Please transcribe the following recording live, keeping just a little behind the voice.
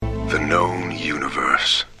The known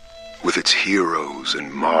universe, with its heroes and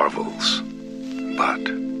marvels. But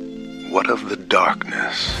what of the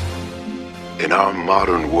darkness? In our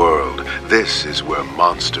modern world, this is where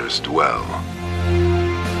monsters dwell.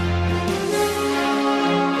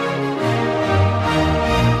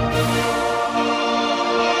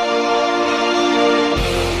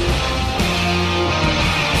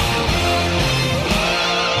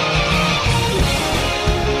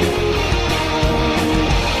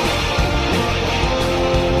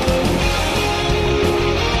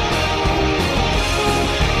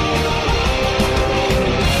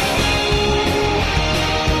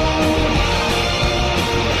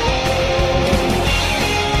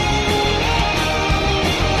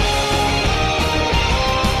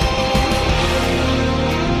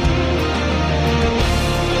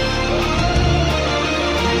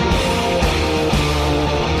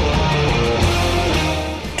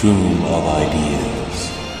 Tomb of Ideas,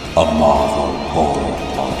 a Marvel horror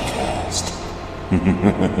podcast.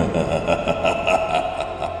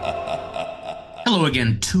 Hello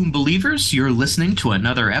again, Tomb Believers. You're listening to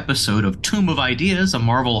another episode of Tomb of Ideas, a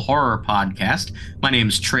Marvel horror podcast. My name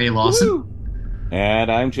is Trey Lawson. Woo!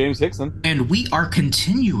 And I'm James Hickson. And we are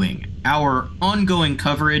continuing our ongoing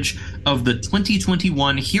coverage of the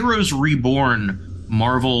 2021 Heroes Reborn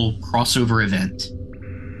Marvel crossover event.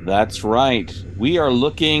 That's right. We are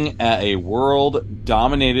looking at a world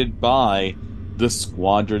dominated by the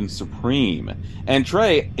Squadron Supreme. And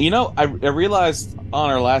Trey, you know, I realized on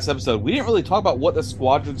our last episode, we didn't really talk about what the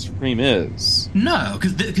Squadron Supreme is. No,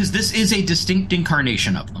 because this is a distinct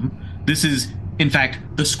incarnation of them. This is, in fact,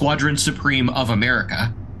 the Squadron Supreme of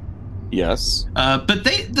America. Yes. But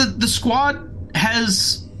the Squad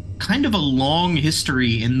has kind of a long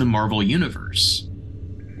history in the Marvel Universe.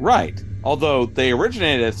 Right. Although they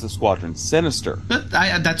originated as the Squadron Sinister. But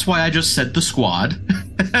that's why I just said the Squad.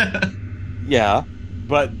 Yeah,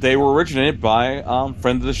 but they were originated by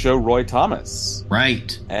friend of the show Roy Thomas.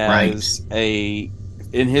 Right. As in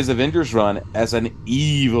his Avengers run, as an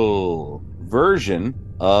evil version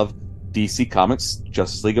of DC Comics'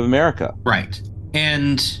 Justice League of America. Right.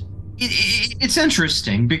 And it's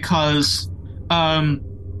interesting because so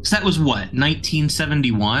that was what,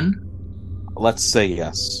 1971? Let's say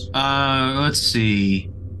yes. Let's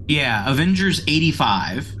see. Yeah, Avengers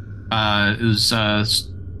 85. It was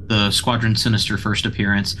the Squadron Sinister first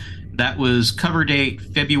appearance. That was cover date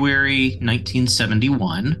February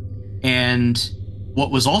 1971. And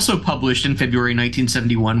what was also published in February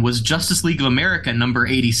 1971 was Justice League of America number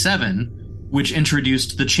 87, which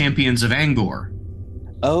introduced the Champions of Angor.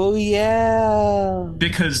 Oh, yeah.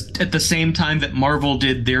 Because at the same time that Marvel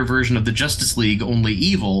did their version of the Justice League, Only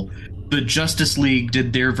Evil, the Justice League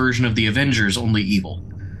did their version of the Avengers, Only Evil.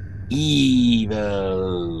 Evil.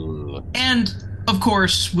 And, of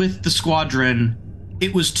course, with the Squadron,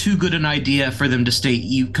 it was too good an idea for them to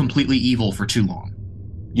stay completely evil for too long.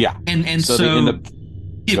 Yeah. And so... they end up,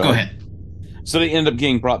 go ahead. So they end up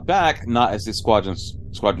getting brought back, not as the Squadron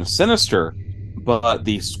Sinister, but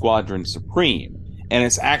the Squadron Supreme. And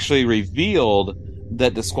it's actually revealed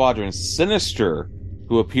that the Squadron Sinister,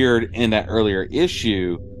 who appeared in that earlier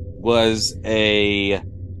issue, was a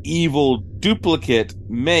evil duplicate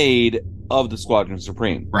made of the Squadron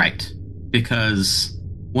Supreme. Right. Because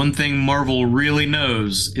one thing Marvel really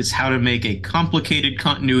knows is how to make a complicated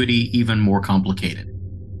continuity even more complicated.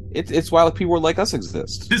 It's why people like us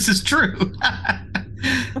exist. This is true.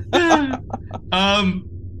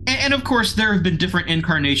 And of course, there have been different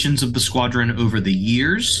incarnations of the Squadron over the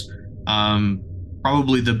years.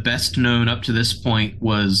 Probably the best known up to this point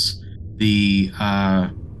was the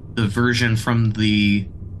version from the...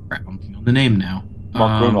 Crap, I'm thinking on the name now.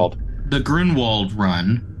 Mark Gruenwald. The Gruenwald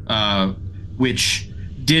run, which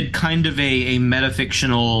did kind of a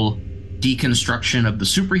metafictional deconstruction of the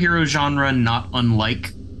superhero genre, not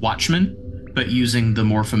unlike Watchmen, but using the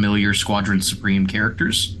more familiar Squadron Supreme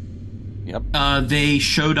characters. Yep. They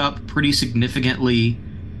showed up pretty significantly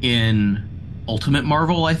in Ultimate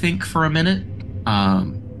Marvel, I think, for a minute.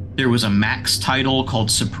 There was a Max title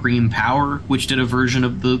called Supreme Power, which did a version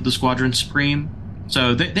of the Squadron Supreme.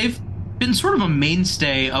 So they've been sort of a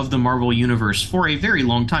mainstay of the Marvel Universe for a very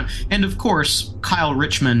long time. And of course, Kyle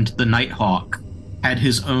Richmond, the Nighthawk, had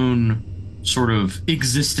his own sort of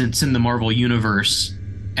existence in the Marvel Universe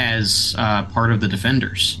as part of the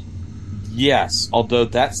Defenders. Yes, although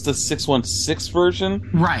that's the 616 version.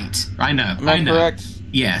 Right, I know. Am I correct?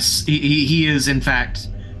 Yes, he is, in fact,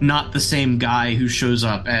 not the same guy who shows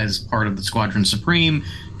up as part of the Squadron Supreme.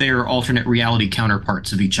 They are alternate reality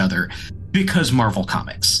counterparts of each other because Marvel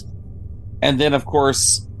Comics. And then, of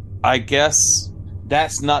course, I guess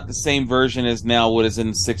that's not the same version as now what is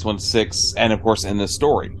in 616, and of course in this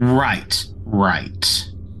story. Right.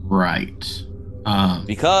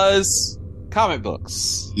 Because comic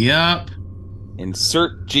books. Yep.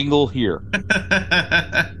 Insert jingle here.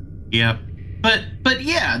 Yep. But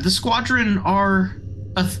yeah, the Squadron are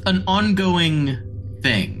an ongoing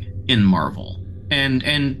thing in Marvel. And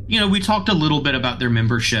we talked a little bit about their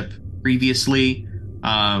membership previously,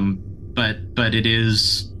 but it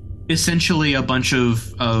is essentially a bunch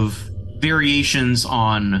of variations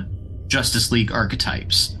on Justice League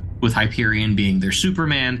archetypes, with Hyperion being their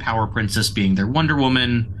Superman, Power Princess being their Wonder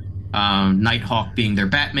Woman, Nighthawk being their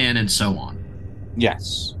Batman, and so on.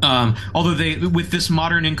 Yes. Although with this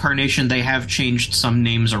modern incarnation, they have changed some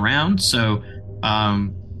names around. So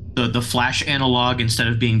the Flash analog, instead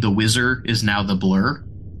of being the Whizzer, is now the Blur.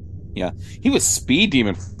 Yeah. He was Speed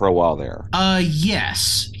Demon for a while there.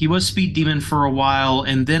 Yes. He was Speed Demon for a while,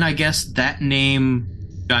 and then I guess that name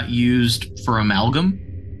got used for Amalgam.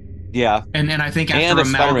 Yeah. And I think after and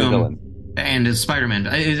Amalgam... And as Spider-Man.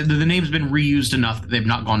 The name's been reused enough that they've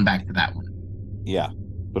not gone back to that one. Yeah.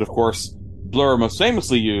 But of course, Blur most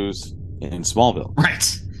famously used in Smallville.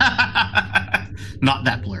 Right. Not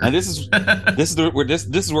that Blur. And this is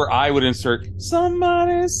where I would insert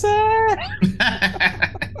somebody said.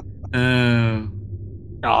 The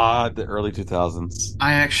early 2000s.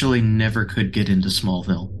 I actually never could get into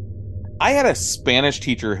Smallville. I had a Spanish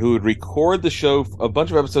teacher who would record the show, a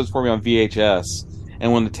bunch of episodes for me on VHS,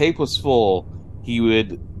 and when the tape was full, he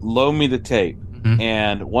would loan me the tape. Mm-hmm.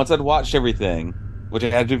 And once I'd watched everything, which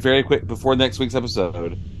I had to do very quick before next week's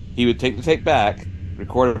episode, he would take the tape back,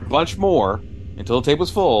 record a bunch more until the tape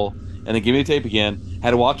was full, and then give me the tape again.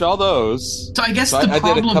 Had to watch all those. So I guess the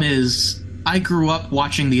problem is I grew up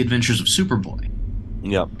watching The Adventures of Superboy.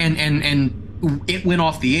 Yep. And it went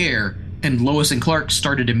off the air, and Lois and Clark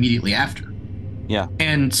started immediately after. Yeah.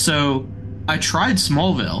 And so I tried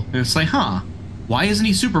Smallville, and it's like, why isn't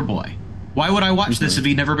he Superboy? Why would I watch this if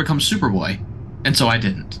he never becomes Superboy? And so I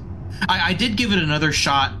didn't. I did give it another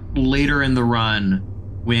shot later in the run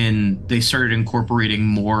when they started incorporating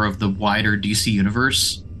more of the wider DC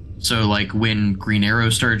universe. So like when Green Arrow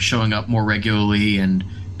started showing up more regularly and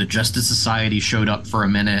the Justice Society showed up for a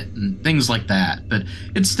minute and things like that. But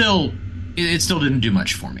it still didn't do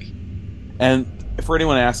much for me. And for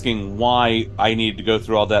anyone asking why I needed to go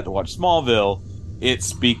through all that to watch Smallville,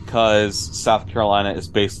 it's because South Carolina is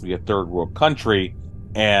basically a third world country,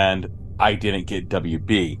 and I didn't get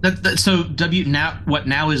WB. So what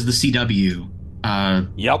now is the CW.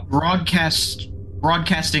 Yep.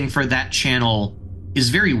 Broadcasting for that channel is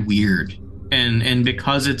very weird, and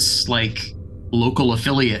because it's like local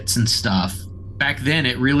affiliates and stuff. Back then,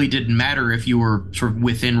 it really didn't matter if you were sort of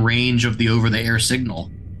within range of the over-the-air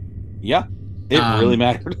signal. Yeah, it really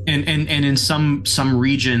mattered. And in some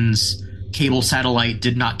regions, cable satellite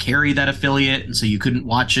did not carry that affiliate, and so you couldn't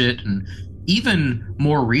watch it. And even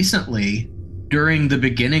more recently, during the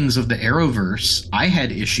beginnings of the Arrowverse, I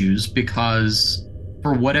had issues because,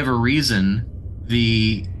 for whatever reason,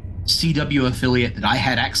 the CW affiliate that I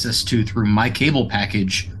had access to through my cable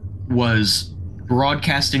package was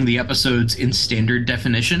broadcasting the episodes in standard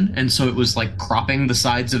definition, and so it was like cropping the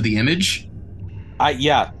sides of the image. I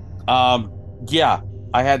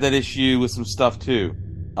had that issue with some stuff too.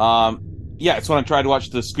 It's when I tried to watch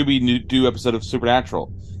the Scooby-Doo episode of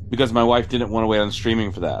Supernatural because my wife didn't want to wait on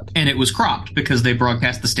streaming for that. And it was cropped because they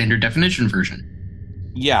broadcast the standard definition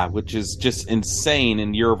version. Yeah, which is just insane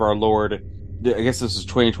in year of our Lord. I guess this is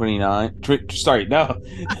 2029. Sorry, no.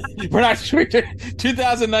 We're not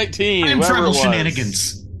 2019. Time travel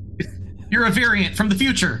shenanigans. You're a variant from the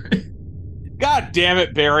future. God damn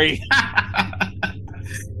it, Barry.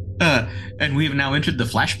 And we have now entered the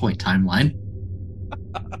Flashpoint timeline.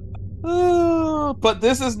 But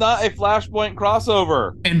this is not a Flashpoint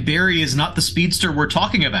crossover. And Barry is not the speedster we're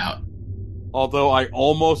talking about. Although I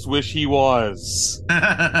almost wish he was.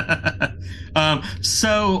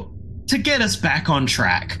 So, to get us back on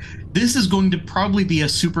track, this is going to probably be a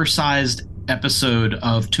supersized episode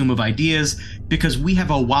of Tomb of Ideas because we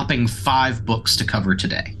have a whopping 5 books to cover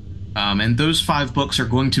today. And those 5 books are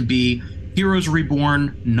going to be Heroes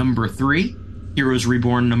Reborn number 3, Heroes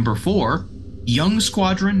Reborn number 4, Young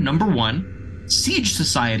Squadron number 1, Siege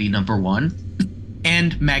Society number 1,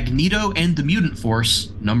 and Magneto and the Mutant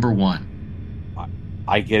Force number 1.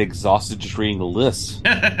 I get exhausted just reading the list.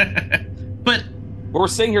 But what we're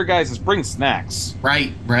saying here, guys, is bring snacks.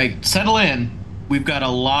 Right. Settle in. We've got a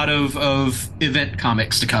lot of event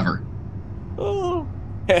comics to cover. Oh.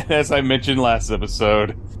 As I mentioned last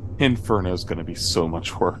episode, Inferno's going to be so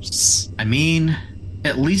much worse. I mean,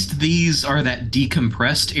 at least these are that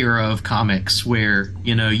decompressed era of comics where,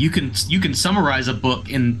 you can summarize a book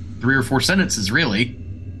in 3 or 4 sentences, really.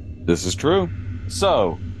 This is true.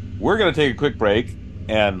 So, we're going to take a quick break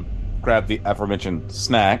and grab the aforementioned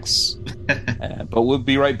snacks. But we'll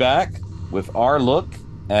be right back with our look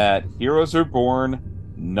at Heroes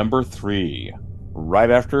Reborn number 3, right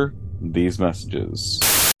after these messages.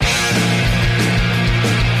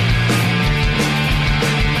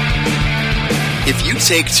 If you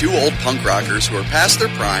take 2 old punk rockers who are past their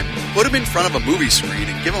prime, put them in front of a movie screen,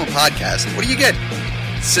 and give them a podcast, what do you get?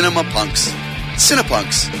 Cinema Punks.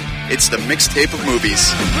 Cinepunks. It's the mixtape of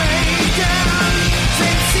movies.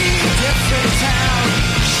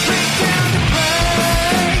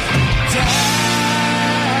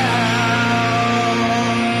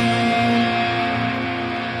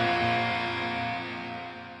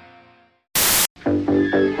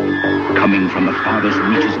 Coming from the farthest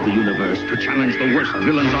reaches of the universe to challenge the worst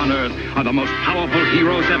villains on Earth are the most powerful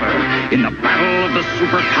heroes ever in the Battle of the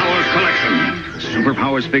Superpowers Collection.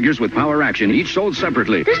 Superpowers figures with power action, each sold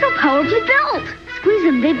separately. There's no powerful belt. Squeeze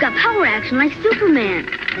them, they've got power action like Superman.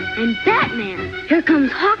 And Batman. Here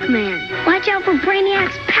comes Hawkman. Watch out for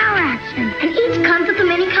Brainiac's power action. And each comes with a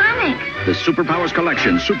mini comic. The Superpowers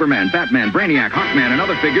Collection, Superman, Batman, Brainiac, Hawkman, and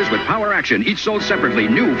other figures with power action, each sold separately,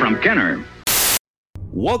 new from Kenner.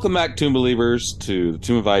 Welcome back, Tomb Believers, to the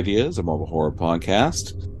Tomb of Ideas, a Marvel Horror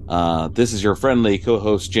podcast. This is your friendly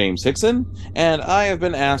co-host, James Hickson, and I have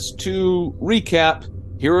been asked to recap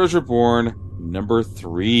Heroes Reborn number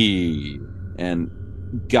 3. And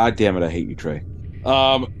god damn it, I hate you, Trey.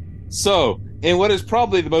 So, in what is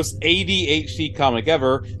probably the most ADHD comic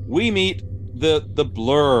ever, we meet the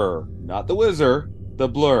Blur. Not the Wizard, the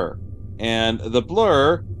Blur. And the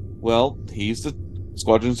Blur, well, he's the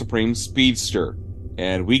Squadron Supreme speedster.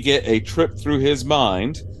 And we get a trip through his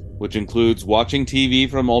mind, which includes watching TV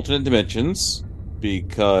from alternate dimensions,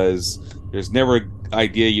 because there's never an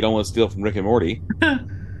idea you don't want to steal from Rick and Morty.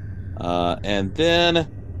 And then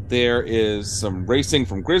there is some racing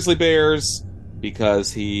from grizzly bears,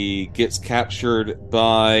 because he gets captured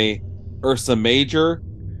by Ursa Major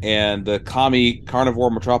and the commie carnivore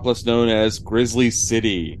metropolis known as Grizzly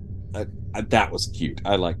City. That was cute.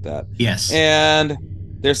 I like that. Yes. And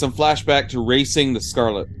there's some flashback to racing the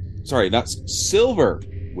Silver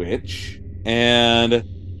Witch, and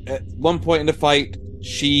at one point in the fight,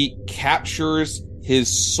 she captures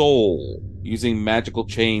his soul using magical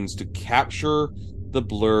chains to capture the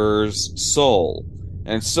Blur's soul.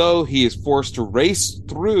 And so he is forced to race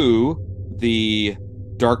through the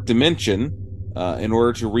dark dimension in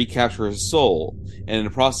order to recapture his soul. And in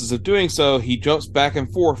the process of doing so, he jumps back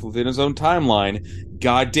and forth within his own timeline.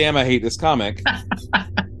 God damn, I hate this comic.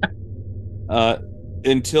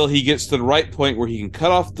 Until he gets to the right point where he can cut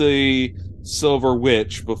off the Silver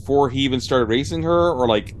Witch before he even started racing her, or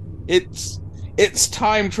like, it's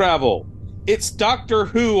time travel. It's Doctor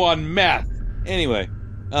Who on meth. Anyway,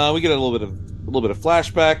 we get a little bit of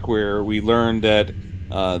flashback where we learn that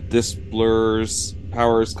this Blur's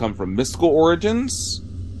powers come from mystical origins,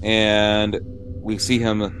 and we see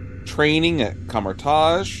him training at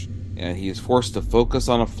Kamar-Taj, and he is forced to focus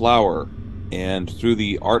on a flower. And through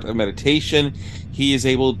the art of meditation, he is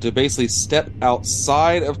able to basically step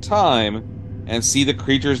outside of time and see the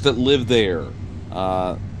creatures that live there.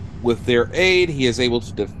 With their aid, he is able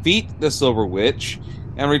to defeat the Silver Witch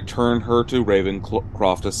and return her to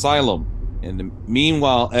Ravencroft Asylum. And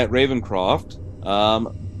meanwhile, at Ravencroft,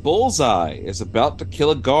 Bullseye is about to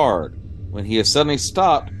kill a guard when he is suddenly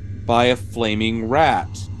stopped by a flaming rat.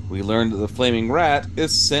 We learn that the flaming rat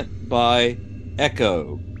is sent by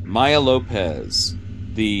Echo, Maya Lopez,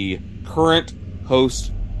 the current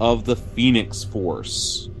host of the Phoenix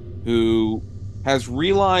Force, who has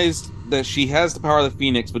realized that she has the power of the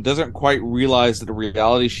Phoenix, but doesn't quite realize that the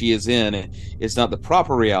reality she is in is not the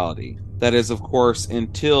proper reality. That is, of course,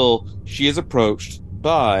 until she is approached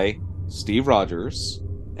by Steve Rogers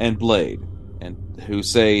and Blade, and who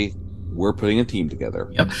say, we're putting a team together.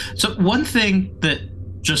 Yep. So one thing that,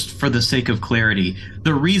 just for the sake of clarity,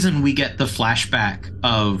 the reason we get the flashback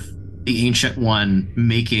of the Ancient One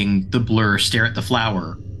making the Blur stare at the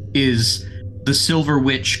flower is the Silver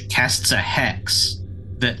Witch casts a hex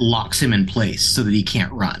that locks him in place so that he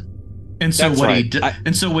can't run. And so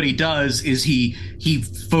what he does is he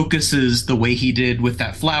focuses the way he did with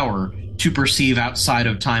that flower to perceive outside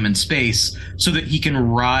of time and space so that he can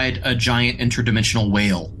ride a giant interdimensional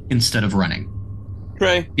whale instead of running.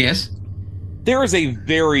 Trey? Yes? There is a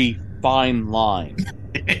very fine line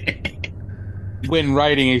when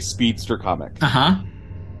writing a speedster comic. Uh-huh.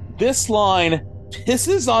 This line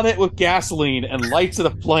pisses on it with gasoline and lights it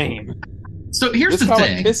aflame. So here's this the comic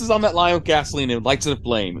thing. pisses on that line with gasoline and lights it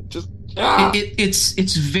aflame. Just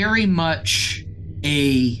It's very much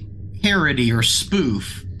a parody or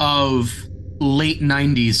spoof of late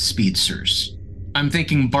 90s speedsters. I'm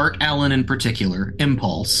thinking Bart Allen in particular,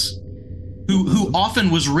 Impulse, who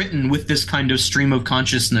often was written with this kind of stream of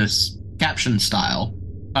consciousness caption style.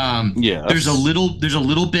 Yes. There's a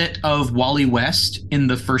little bit of Wally West in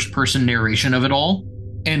the first person narration of it all,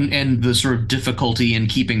 and the sort of difficulty in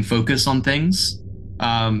keeping focus on things.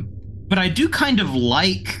 But I do kind of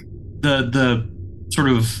like the sort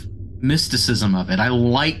of mysticism of it. I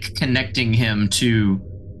like connecting him to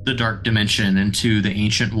the Dark Dimension and to the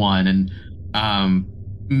Ancient One, and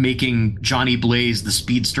making Johnny Blaze, the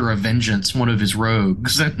Speedster of Vengeance, one of his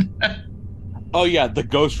rogues. Oh yeah, the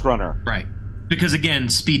Ghost Runner. Right. Because again,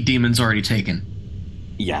 Speed Demon's already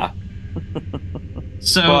taken. Yeah.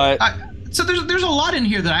 So so there's a lot in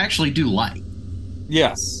here that I actually do like.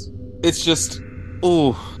 Yes. It's just,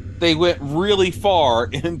 they went really far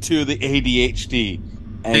into the ADHD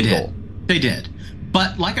angle. They did.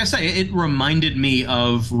 But like I say, it reminded me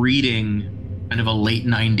of reading kind of a late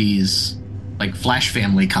 90s like Flash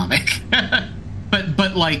Family comic.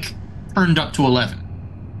 but like turned up to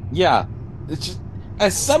 11. Yeah. It's just,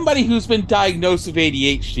 as somebody who's been diagnosed with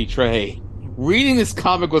ADHD, Trey, reading this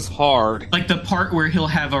comic was hard. Like the part where he'll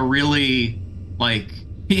have a really, like,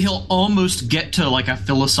 he'll almost get to like a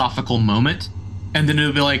philosophical moment, and then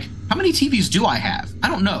it'll be like, how many TVs do I have? I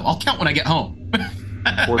don't know. I'll count when I get home.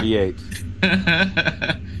 48.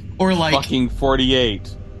 Or like fucking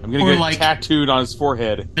 48. I'm gonna get like, tattooed on his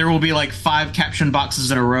forehead. There will be like 5 caption boxes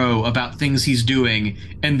in a row about things he's doing,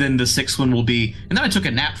 and then the 6th one will be, and then I took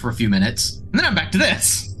a nap for a few minutes, and then I'm back to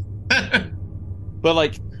this. But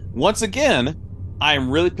like, once again, I'm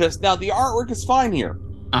really pissed. Now the artwork is fine here.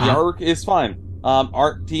 The artwork is fine.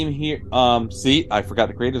 Art team here. See, I forgot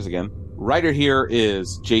the creators again. Writer here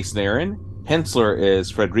is Jason Aaron. Penciler is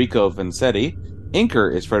Federico Vincetti.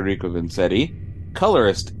 Inker is Federico Vincetti.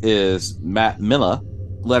 Colorist is Matt Milla.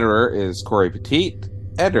 Letterer is Corey Petit.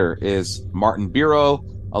 Editor is Martin Biro,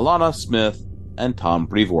 Alana Smith, and Tom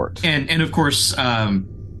Brevoort. And of course,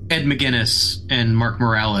 Ed McGuinness and Mark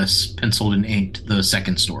Morales penciled and inked the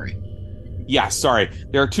second story. Yeah, sorry.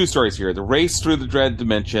 There are 2 stories here. The Race Through the Dread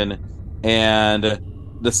Dimension and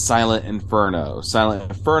The Silent Inferno.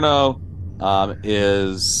 Silent Inferno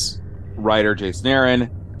is writer Jason Aaron,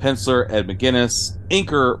 penciler Ed McGuinness,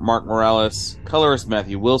 inker Mark Morales, colorist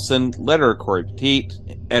Matthew Wilson, letterer Corey Petit,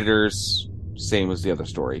 editors same as the other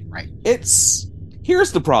story. Right.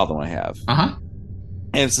 Here's the problem I have. And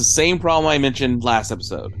it's the same problem I mentioned last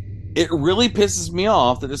episode. It really pisses me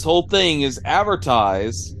off that this whole thing is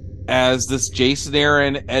advertised as this Jason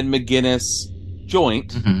Aaron, Ed McGuinness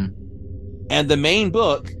joint. And the main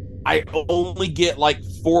book, I only get like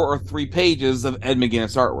 4 or 3 pages of Ed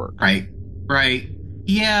McGuinness artwork. Right.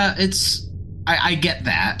 Yeah, I get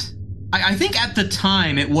that. I think at the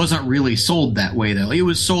time it wasn't really sold that way, though. It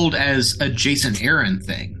was sold as a Jason Aaron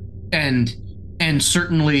thing. And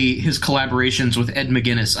certainly his collaborations with Ed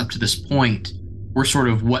McGuinness up to this point were sort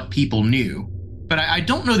of what people knew. But I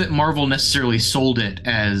don't know that Marvel necessarily sold it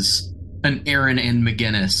as an Aaron and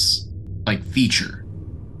McGuinness, like, feature.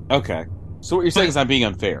 Okay. So what you're saying is I'm being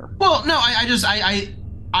unfair. Well, no,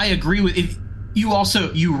 I agree with it.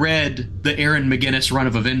 You read the Aaron McGuinness run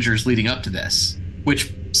of Avengers leading up to this,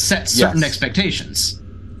 which sets certain expectations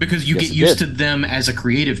because you get used to them as a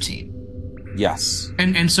creative team. Yes.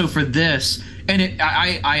 And so for this, and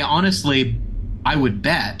I honestly, I would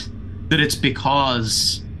bet that it's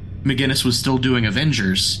because McGuinness was still doing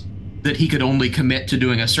Avengers that he could only commit to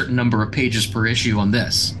doing a certain number of pages per issue on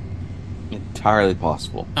this. Entirely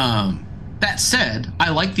possible. That said, I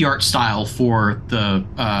like the art style for the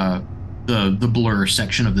Blur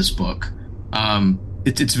section of this book.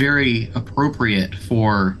 It's very appropriate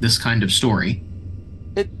for this kind of story.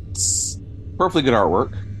 It's perfectly good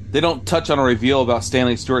artwork. They don't touch on a reveal about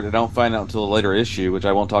Stanley Stewart that I don't find out until a later issue, which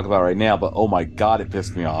I won't talk about right now, but oh my god, it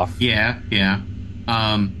pissed me off. Yeah.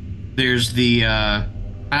 There's the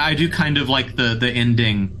I do kind of like the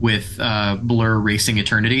ending with Blur racing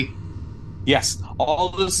Eternity. Yes, all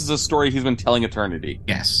this is a story he's been telling Eternity.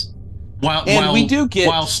 Yes.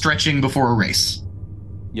 While stretching before a race.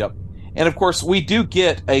 Yep. And of course, we do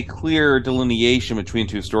get a clear delineation between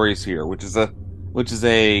 2 stories here, which is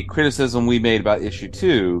a criticism we made about issue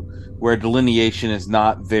 2, where delineation is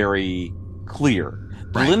not very clear.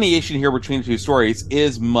 Right. Delineation here between the 2 stories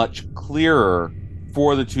is much clearer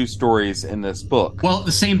for the 2 stories in this book. Well, at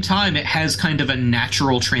the same time, it has kind of a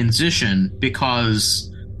natural transition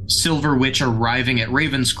because Silver Witch arriving at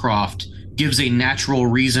Ravenscroft gives a natural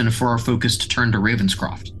reason for our focus to turn to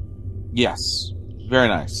Ravenscroft. Yes, very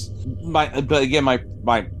nice. But again,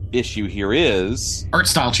 my issue here is art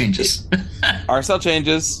style changes. Art style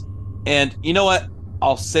changes, and you know what?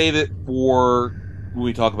 I'll save it for when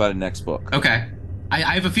we talk about it next book. Okay.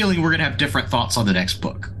 I have a feeling we're gonna have different thoughts on the next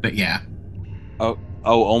book, but yeah. Oh,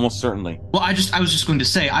 almost certainly. Well, I was just going to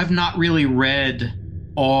say I've not really read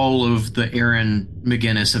all of the Aaron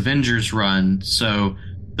McGinnis Avengers run, so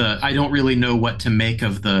I don't really know what to make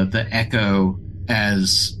of the Echo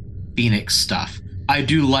as Phoenix stuff. I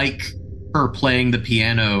do like her playing the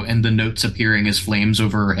piano and the notes appearing as flames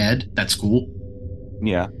over her head. That's cool.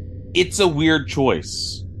 Yeah. It's a weird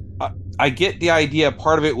choice. I get the idea.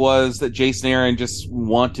 Part of it was that Jason Aaron just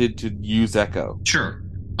wanted to use Echo. Sure.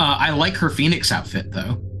 I like her Phoenix outfit,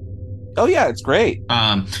 though. Oh, yeah, it's great.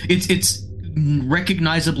 It's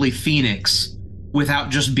recognizably Phoenix without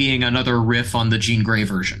just being another riff on the Jean Grey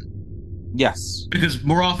version. Yes. Because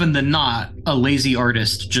more often than not, a lazy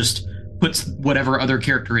artist just puts whatever other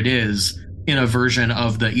character it is in a version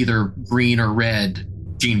of the either green or red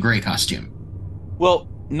Jean Grey costume. Well,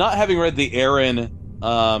 not having read the Aaron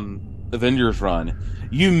Avengers run,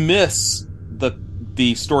 you miss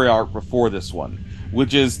the story arc before this one,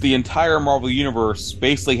 which is the entire Marvel Universe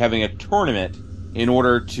basically having a tournament in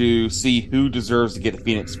order to see who deserves to get the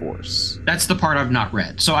Phoenix Force. That's the part I've not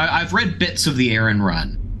read. So I've read bits of the Aaron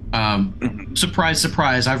run. Surprise,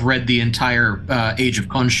 surprise, I've read the entire Age of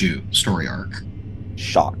Khonshu story arc.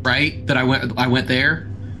 Shocked. Right? That I went there.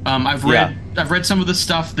 I've read some of the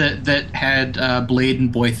stuff that had Blade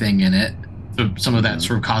and Boy Thing in it. So some of that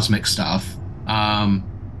sort of cosmic stuff.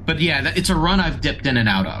 But yeah, it's a run I've dipped in and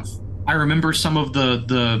out of. I remember some of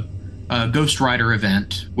the Ghost Rider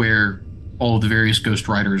event where all of the various Ghost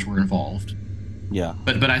Riders were involved. Yeah.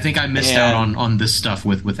 But I think I missed out on this stuff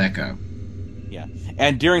with Echo. Yeah.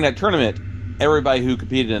 And during that tournament, everybody who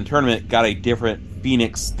competed in the tournament got a different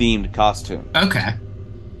Phoenix-themed costume. Okay.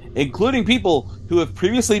 Including people who have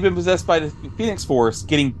previously been possessed by the Phoenix Force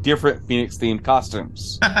getting different Phoenix-themed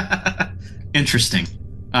costumes. Interesting.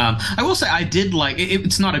 I will say I did like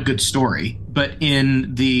it's not a good story, but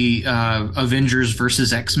in the Avengers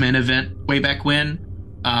versus X-Men event way back when,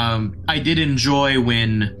 I did enjoy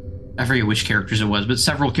when I forget which characters it was, but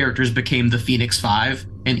several characters became the Phoenix Five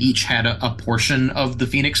and each had a portion of the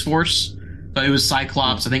Phoenix Force. So it was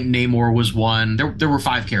Cyclops, I think Namor was one. There were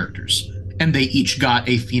 5 characters, and they each got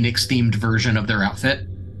a Phoenix-themed version of their outfit.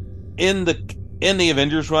 In the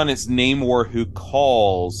Avengers run, it's Namor who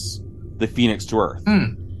calls the Phoenix to Earth.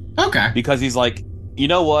 Okay. Because he's like, you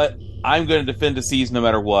know what? I'm going to defend the seas no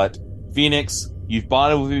matter what. Phoenix, you've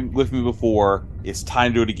bonded with me before. It's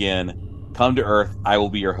time to do it again. Come to Earth. I will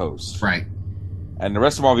be your host. Right. And the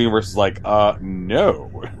rest of Marvel Universe is like,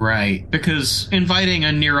 no. Right. Because inviting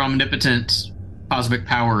a near omnipotent cosmic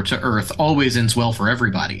power to Earth always ends well for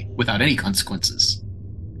everybody without any consequences.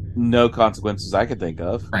 No consequences I could think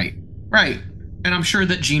of. Right. Right. And I'm sure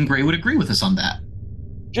that Jean Grey would agree with us on that.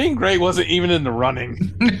 Jean Grey wasn't even in the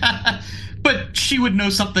running. But she would know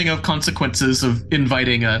something of consequences of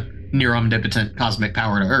inviting a near omnipotent cosmic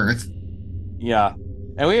power to Earth. Yeah.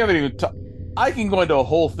 And we haven't even I can go into a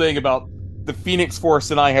whole thing about the Phoenix Force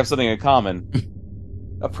and I have something in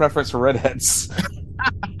common. A preference for redheads.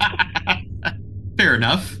 Fair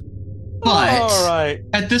enough. But all right.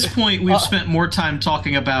 At this point, we've spent more time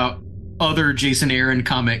talking about other Jason Aaron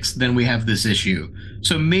comics than we have this issue.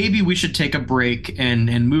 So maybe we should take a break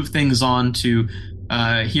and move things on to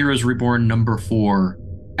Heroes Reborn number 4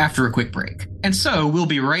 after a quick break. And so we'll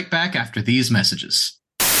be right back after these messages.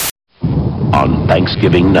 On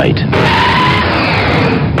Thanksgiving night,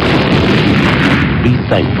 be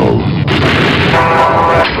thankful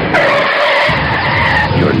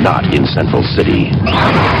you're not in Central City.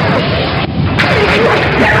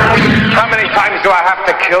 How many times do I have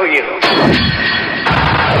to kill you?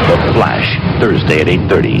 The Flash, Thursday at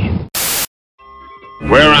 8:30.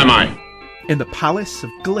 Where am I? In the Palace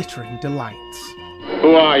of Glittering Delights.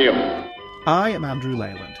 Who are you? I am Andrew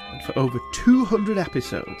Leyland, and for over 200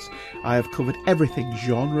 episodes, I have covered everything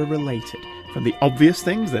genre-related, from the obvious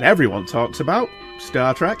things that everyone talks about,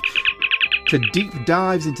 Star Trek, to deep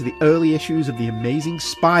dives into the early issues of The Amazing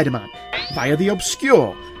Spider-Man, via the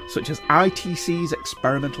obscure, such as ITC's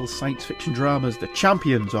experimental science fiction dramas The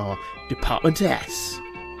Champions or Department S.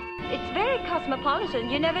 It's very cosmopolitan.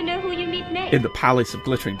 You never know who you meet next. In the Palace of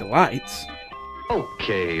Glittering Delights.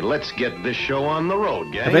 Okay, let's get this show on the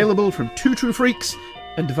road, gang. Available from Two True Freaks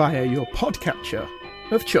and via your podcatcher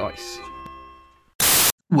of choice.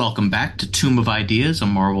 Welcome back to Tomb of Ideas, a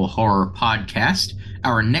Marvel horror podcast.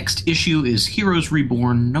 Our next issue is Heroes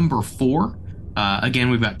Reborn number 4. Again,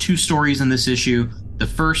 we've got 2 stories in this issue. The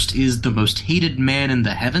first is The Most Hated Man in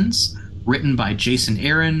the Heavens, written by Jason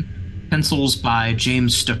Aaron, pencils by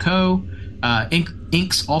James Stokoe,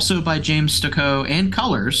 inks also by James Stokoe, and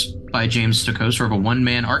colors by James Stokoe, sort of a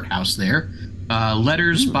one-man art house there.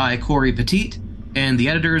 Letters by Corey Petit, and the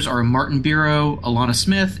editors are Martin Biro, Alana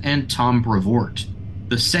Smith, and Tom Brevoort.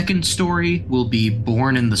 The second story will be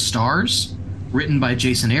Born in the Stars, written by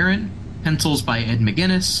Jason Aaron, pencils by Ed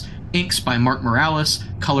McGuinness, inks by Mark Morales,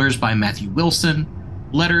 colors by Matthew Wilson,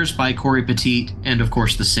 letters by Corey Petit, and of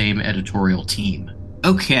course the same editorial team.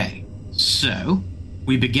 Okay, so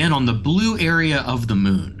we begin on the blue area of the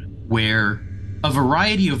moon, where a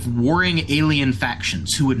variety of warring alien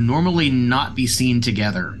factions who would normally not be seen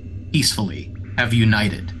together peacefully have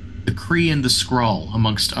united. The Kree and the Skrull,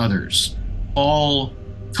 amongst others, all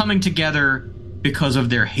coming together because of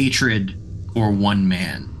their hatred for one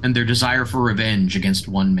man and their desire for revenge against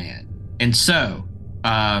one man. And so,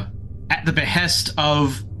 at the behest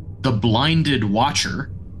of the blinded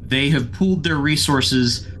Watcher, they have pooled their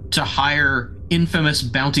resources to hire infamous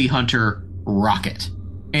bounty hunter Rocket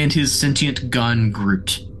and his sentient gun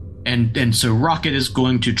Groot. And so Rocket is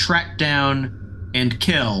going to track down and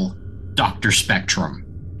kill Dr. Spectrum.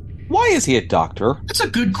 Why is he a doctor? That's a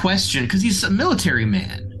good question, because he's a military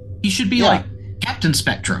man. He should be like Captain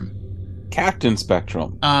Spectrum. Captain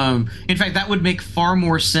Spectrum. In fact, that would make far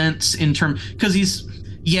more sense in terms, because he's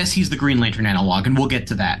the Green Lantern analog, and we'll get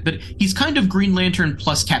to that, but he's kind of Green Lantern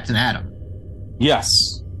plus Captain Atom.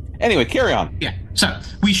 Yes. Anyway, carry on. Yeah. So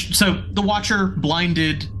the Watcher,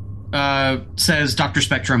 blinded, says Dr.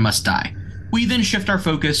 Spectrum must die. We then shift our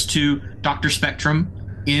focus to Dr.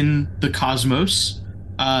 Spectrum in the cosmos,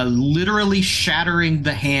 literally shattering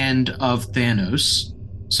the hand of Thanos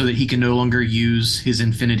so that he can no longer use his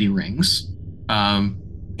Infinity Rings.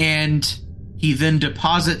 And he then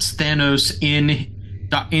deposits Thanos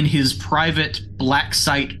in his private black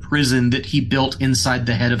site prison that he built inside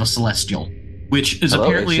the head of a Celestial, which is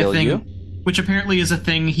apparently a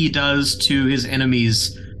thing he does to his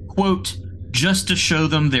enemies, quote, just to show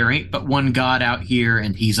them there ain't but one God out here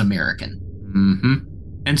and he's American. Mm-hmm.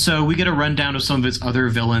 And so we get a rundown of some of his other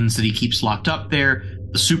villains that he keeps locked up there.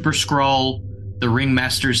 The Super Skrull, the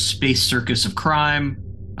Ringmaster's Space Circus of Crime,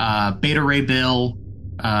 Beta Ray Bill,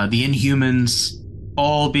 the Inhumans,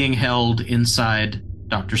 all being held inside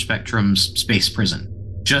Dr. Spectrum's space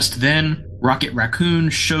prison. Just then, Rocket Raccoon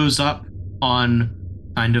shows up on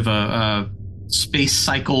kind of a space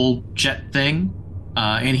cycle jet thing,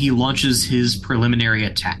 and he launches his preliminary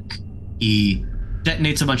attack. He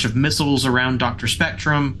detonates a bunch of missiles around Dr.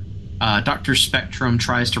 Spectrum. Dr. Spectrum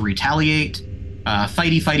tries to retaliate.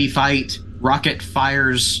 Fight. Rocket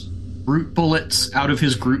fires Groot bullets out of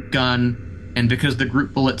his Groot gun, and because the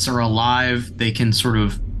Groot bullets are alive, they can sort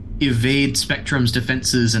of evade Spectrum's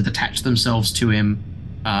defenses and attach themselves to him,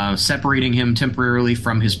 separating him temporarily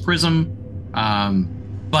from his prism.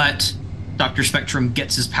 But Dr. Spectrum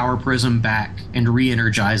gets his power prism back and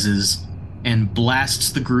re-energizes and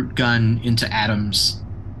blasts the Groot gun into atoms,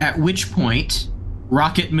 at which point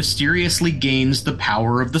Rocket mysteriously gains the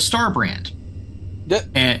power of the Starbrand.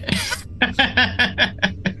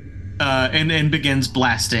 And begins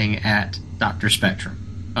blasting at Dr.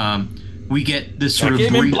 Spectrum. We get this sort of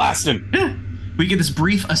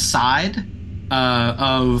brief aside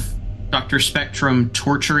of Dr. Spectrum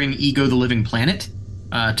torturing Ego the Living Planet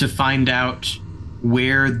to find out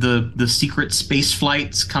where the secret space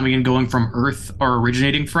flights coming and going from Earth are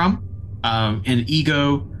originating from. And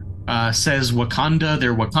Ego says Wakanda,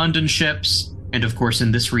 they're Wakandan ships. And of course,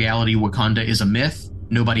 in this reality, Wakanda is a myth.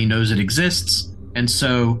 Nobody knows it exists. And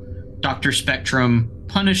so Dr. Spectrum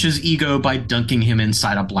punishes Ego by dunking him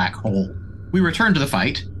inside a black hole. We return to the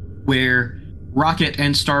fight, where Rocket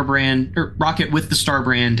with the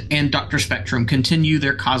Starbrand and Dr. Spectrum continue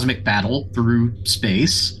their cosmic battle through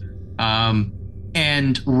space.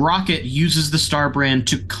 And Rocket uses the Starbrand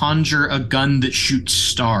to conjure a gun that shoots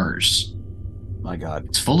stars. My God.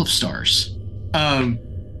 It's full of stars.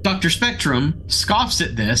 Dr. Spectrum scoffs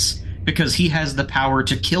at this because he has the power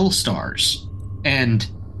to kill stars. And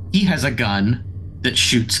he has a gun that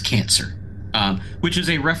shoots cancer. Which is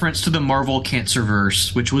a reference to the Marvel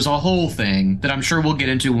Cancerverse, which was a whole thing that I'm sure we'll get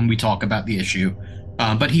into when we talk about the issue.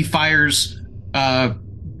 But he fires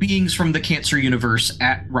beings from the Cancer universe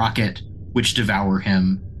at Rocket, which devour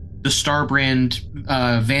him. The Starbrand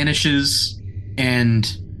vanishes,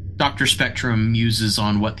 and Dr. Spectrum muses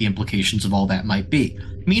on what the implications of all that might be.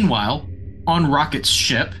 Meanwhile, on Rocket's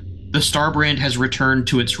ship, the Starbrand has returned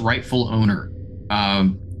to its rightful owner,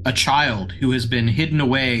 a child who has been hidden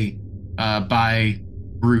away by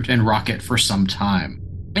Groot and Rocket for some time.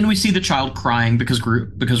 And we see the child crying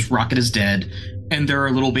because Rocket is dead, and there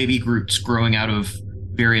are little baby Groots growing out of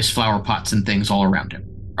various flower pots and things all around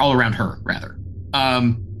her, rather.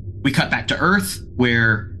 We cut back to Earth,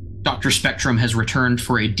 where Dr. Spectrum has returned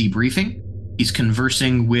for a debriefing. He's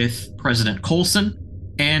conversing with President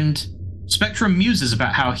Coulson, and Spectrum muses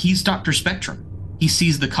about how he's Dr. Spectrum. He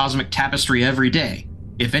sees the cosmic tapestry every day.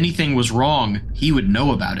 If anything was wrong, he would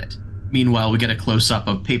know about it. Meanwhile, we get a close-up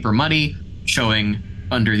of paper money showing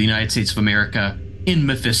under the United States of America, in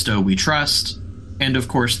Mephisto we trust. And of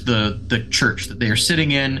course, the church that they are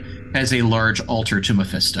sitting in has a large altar to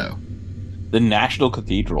Mephisto. The National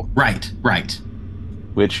Cathedral. Right.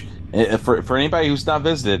 Which, for anybody who's not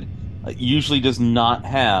visited, usually does not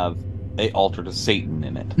have a altar to Satan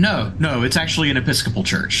in it. No, it's actually an Episcopal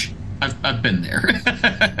church. I've been there.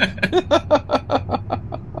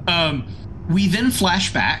 We then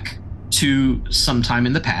flash back to sometime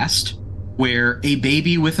in the past, where a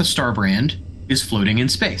baby with a star brand is floating in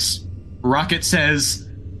space. Rocket says,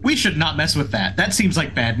 "We should not mess with that. That seems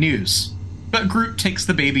like bad news." But Groot takes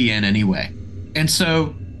the baby in anyway. And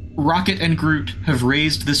so Rocket and Groot have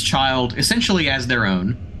raised this child essentially as their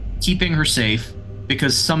own, keeping her safe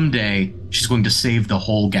because someday she's going to save the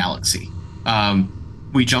whole galaxy.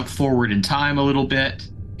 We jump forward in time a little bit,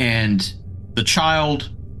 and the child,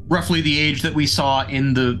 roughly the age that we saw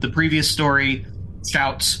in the previous story,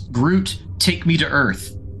 shouts, "Groot, take me to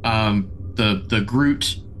Earth." The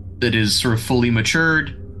Groot that is sort of fully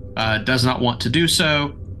matured does not want to do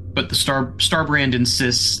so, but the Starbrand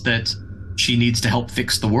insists that she needs to help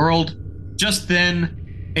fix the world. Just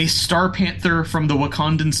then, a Star Panther from the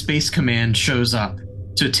Wakandan Space Command shows up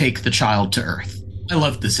to take the child to Earth. I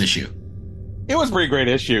loved this issue. It was a pretty great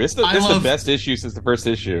issue. It's the best issue since the first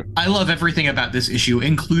issue. I love everything about this issue,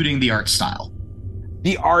 including the art style.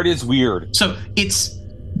 The art is weird. So it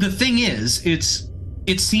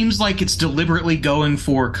seems like it's deliberately going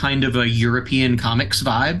for kind of a European comics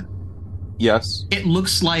vibe. Yes. It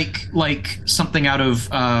looks like something out of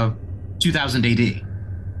 2000 AD.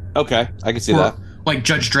 Okay, I can see that. Like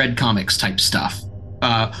Judge Dredd comics type stuff.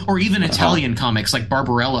 Or even Italian comics like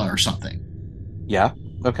Barbarella or something. Yeah.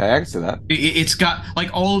 Okay, I can see that. It's got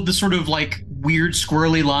like all of the sort of like weird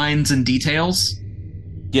squirrely lines and details.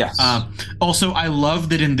 Yes. Also, I love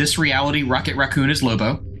that in this reality, Rocket Raccoon is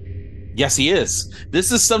Lobo. Yes, he is.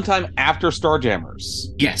 This is sometime after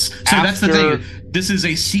Starjammers. Yes. So that's the thing. This is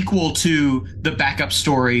a sequel to the backup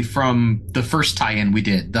story from the first tie-in we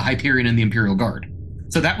did, the Hyperion and the Imperial Guard.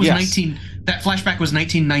 So that was that flashback was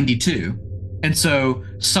 1992. And so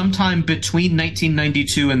sometime between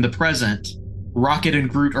 1992 and the present, Rocket and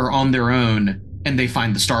Groot are on their own, and they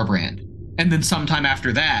find the Starbrand. And then sometime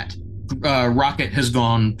after that, Rocket has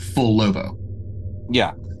gone full Lobo.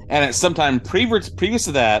 Yeah, and at sometime previous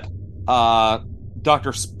to that,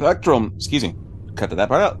 Dr. Spectrum, cut that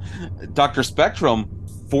part out. Dr. Spectrum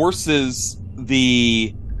forces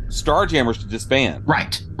the Starjammers to disband.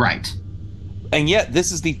 Right. And yet,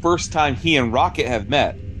 this is the first time he and Rocket have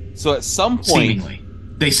met. So at some point... Seemingly.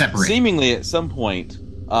 They separate. Seemingly at some point...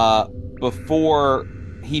 before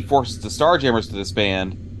he forces the Starjammers to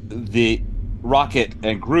disband, the Rocket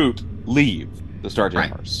and Groot leave the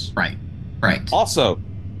Starjammers. Right. Also,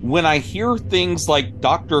 when I hear things like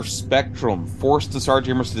Dr. Spectrum forced the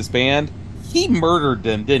Starjammers to disband, he murdered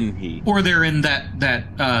them, didn't he? Or they're in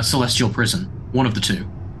that celestial prison. One of the two.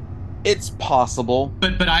 It's possible.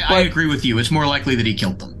 But I agree with you. It's more likely that he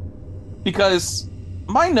killed them. Because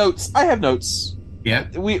my notes, I have notes. Yeah.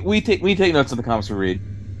 We take notes in the comics we read.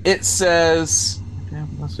 It says... Damn,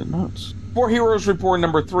 what's it notes? For Heroes Report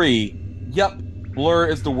number 3, yep, Blur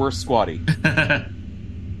is the worst squatty.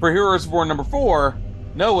 For Heroes Report number 4,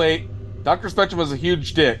 no wait, Dr. Spectrum is a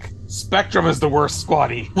huge dick. Spectrum is the worst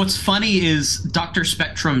squatty. What's funny is Dr.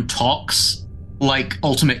 Spectrum talks like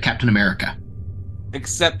Ultimate Captain America.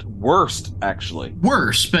 Except worst, actually.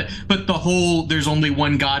 Worse, but the whole there's only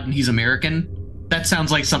one God and he's American, that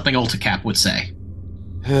sounds like something Ulticap would say.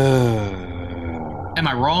 Am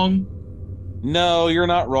I wrong? No, you're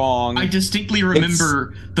not wrong. I distinctly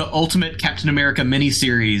remember the Ultimate Captain America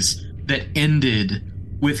miniseries that ended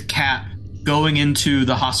with Cap going into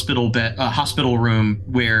the hospital room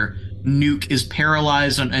where Nuke is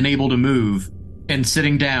paralyzed and unable to move, and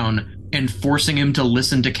sitting down and forcing him to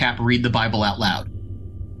listen to Cap read the Bible out loud.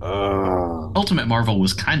 Ultimate Marvel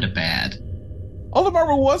was kind of bad. Ultimate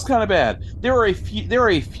Marvel was kind of bad. There are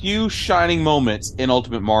a few shining moments in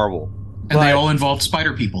Ultimate Marvel. And they all involved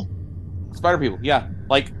spider people. Spider people, yeah.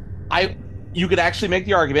 Like, you could actually make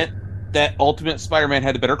the argument that Ultimate Spider-Man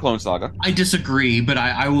had the better Clone Saga. I disagree, but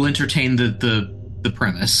I will entertain the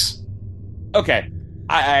premise. Okay,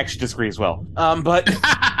 I actually disagree as well. But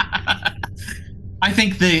I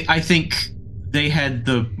think they had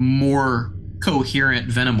the more coherent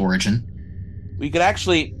Venom origin. We could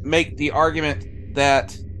actually make the argument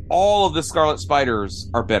that all of the Scarlet Spiders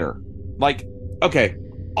are better. Like, okay,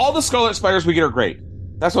 all the Scarlet Spiders we get are great.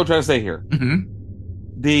 That's what I'm trying to say here.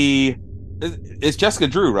 It's Jessica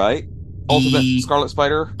Drew, right? Ultimate Scarlet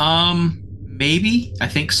Spider? Maybe. I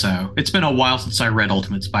think so. It's been a while since I read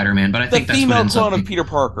Ultimate Spider-Man, but I think that's what the female ends up clone of being. Peter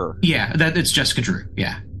Parker. Yeah, it's Jessica Drew.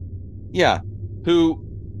 Yeah. Yeah. Who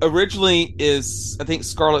originally is, I think,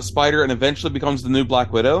 Scarlet Spider and eventually becomes the new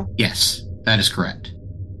Black Widow. Yes, that is correct.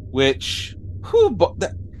 Which,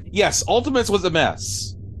 yes, Ultimates was a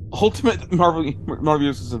mess. Ultimate Marvel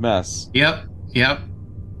was a mess. Yep.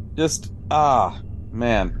 Just,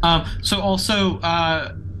 man. So also,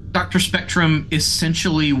 Dr. Spectrum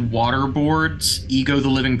essentially waterboards Ego the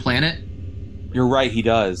Living Planet. You're right, he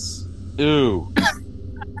does. Ooh.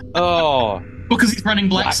 Oh. Because he's running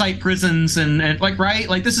black site prisons and like, right?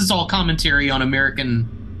 Like, this is all commentary on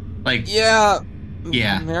American, like... Yeah.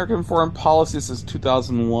 Yeah. American foreign policy since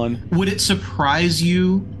 2001. Would it surprise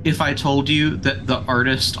you if I told you that the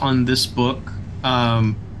artist on this book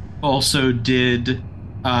also did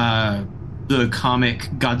the comic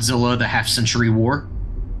Godzilla, the Half-Century War?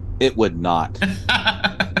 It would not.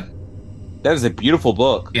 That is a beautiful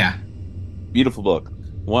book. Yeah. Beautiful book.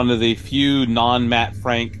 One of the few non-Matt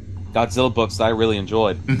Frank Godzilla books that I really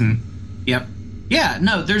enjoyed. Yep. Yeah,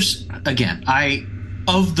 no, there's, again,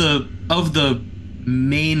 of the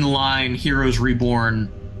mainline Heroes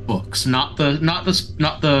Reborn books, not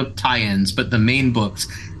the tie-ins, but the main books,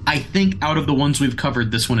 I think out of the ones we've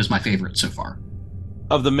covered, this one is my favorite so far.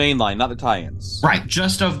 Of the mainline, not the tie-ins. Right,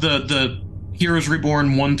 just of the Heroes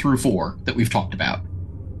Reborn 1 through 4 that we've talked about.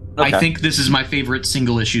 Okay. I think this is my favorite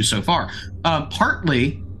single issue so far.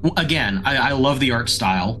 Partly, again, I love the art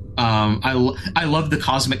style. I love the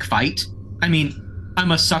cosmic fight. I mean,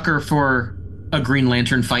 I'm a sucker for a Green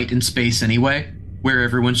Lantern fight in space anyway, where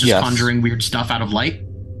everyone's just conjuring weird stuff out of light.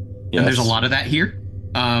 And there's a lot of that here.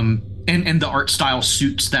 And the art style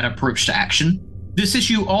suits that approach to action. This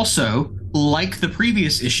issue also, like the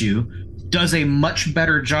previous issue, does a much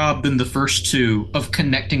better job than the first two of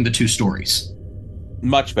connecting the two stories.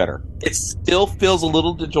 Much better. It still feels a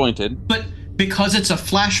little disjointed. But because it's a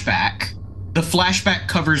flashback, the flashback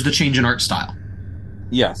covers the change in art style.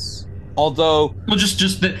 Yes. Although... Well,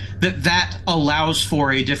 just that allows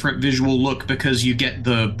for a different visual look because you get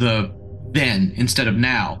the then instead of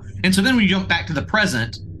now. And so then when you jump back to the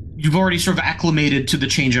present, you've already sort of acclimated to the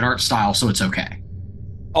change in art style, so it's okay.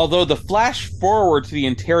 Although the flash forward to the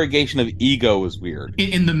interrogation of Ego is weird.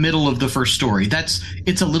 In the middle of the first story.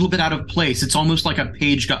 It's a little bit out of place. It's almost like a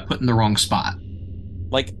page got put in the wrong spot.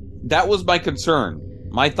 Like, that was my concern.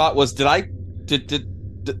 My thought was, did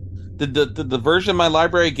the version my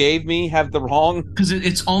library gave me have the wrong... Because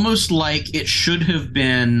it's almost like it should have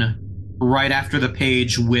been right after the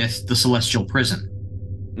page with the Celestial Prison.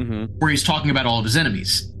 Where he's talking about all of his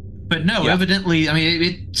enemies. But no, evidently, I mean,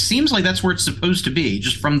 it seems like that's where it's supposed to be,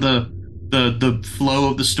 just from the flow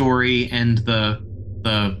of the story and the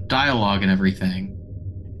dialogue and everything.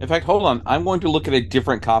 In fact, hold on. I'm going to look at a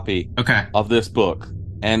different copy of this book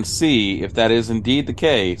and see if that is indeed the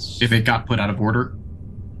case. If it got put out of order?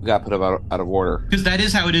 Got put out of order. Because that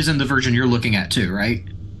is how it is in the version you're looking at too, right?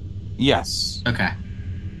 Yes. Okay.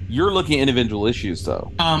 You're looking at individual issues,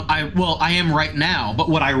 though. I am right now, but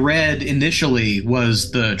what I read initially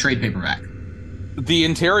was the trade paperback. The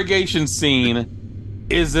interrogation scene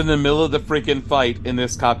is in the middle of the freaking fight in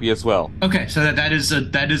this copy as well. Okay, so that is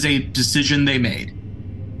a decision they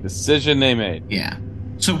made. Decision they made. Yeah.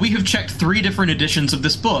 So we have checked 3 different editions of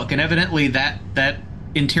this book, and evidently that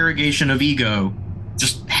interrogation of Ego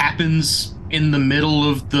just happens in the middle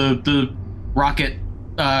of the Rocket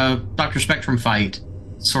Dr. Spectrum fight.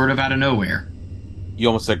 Sort of out of nowhere. You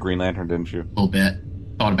almost said Green Lantern, didn't you? A little bit.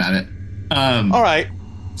 Thought about it. All right.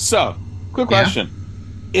 So, quick question.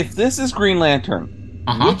 If this is Green Lantern,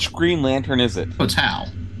 which Green Lantern is it? Oh, it's Hal.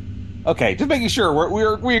 Okay, just making sure.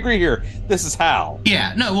 We agree here. This is Hal.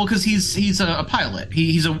 Yeah, no, well, because he's a pilot.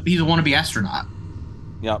 He's a wannabe astronaut.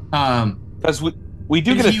 Yep. Because we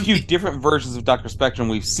do get a few different versions of Dr. Spectrum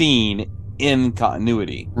we've seen in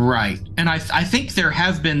continuity. Right. And I think there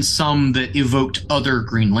have been some that evoked other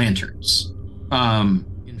Green Lanterns.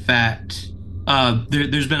 In fact,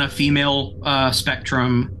 there's been a female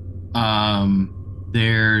Spectrum.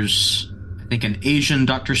 There's, I think, an Asian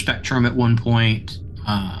Dr. Spectrum at one point.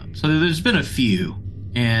 So there's been a few.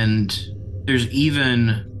 And there's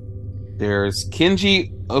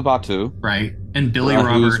Kenji Obatu. Right. And Billy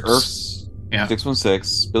Roberts. Earth's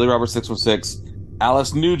 616. Billy Roberts 616.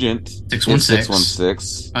 Alice Nugent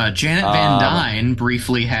 616. Janet Van Dyne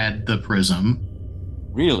briefly had the Prism.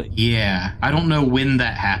 Really? Yeah, I don't know when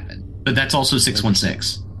that happened, but that's also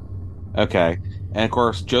 616. Okay. And of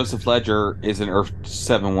course, Joseph Ledger is in Earth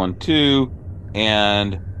 712,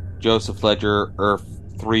 and Joseph Ledger Earth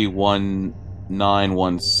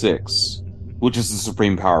 31916, which is the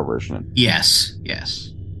Supreme Power version. Yes.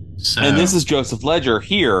 So, and this is Joseph Ledger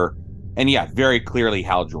here, and yeah, very clearly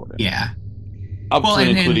Hal Jordan. Yeah. Up to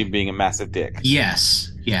and including being a massive dick.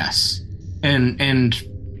 Yes. And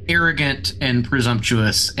arrogant and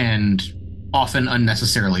presumptuous and often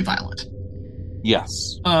unnecessarily violent.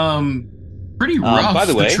 Yes. Pretty rough. By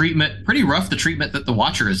the way, pretty rough the treatment that the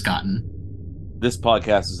Watcher has gotten. This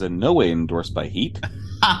podcast is in no way endorsed by Heat.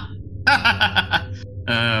 I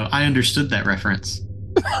understood that reference.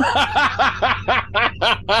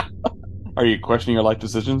 Are you questioning your life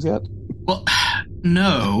decisions yet? Well,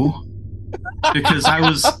 no, because I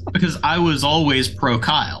was always pro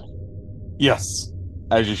Kyle. Yes,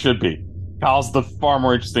 as you should be. Kyle's the far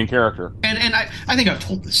more interesting character. And I think I've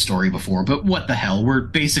told this story before, but what the hell? We're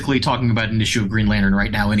basically talking about an issue of Green Lantern right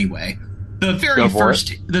now anyway. The very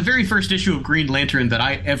first issue of Green Lantern that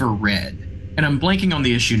I ever read, and I'm blanking on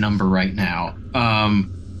the issue number right now.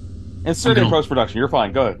 Insert in post-production. You're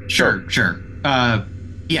fine. Go ahead. Sure.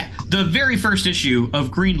 Yeah, the very first issue of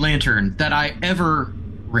Green Lantern that I ever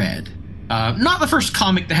read. Not the first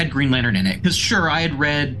comic that had Green Lantern in it, because sure, I had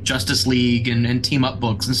read Justice League and team-up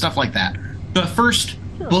books and stuff like that. The first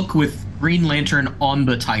book with Green Lantern on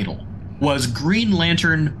the title was Green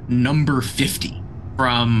Lantern number 50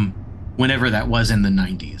 from whenever that was in the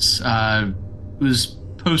 90s. It was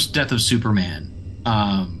post-Death of Superman,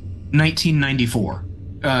 1994.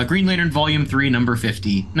 Green Lantern Volume 3, number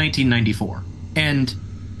 50, 1994. And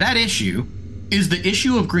that issue is the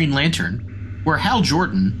issue of Green Lantern where Hal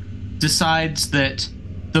Jordan decides that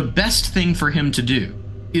the best thing for him to do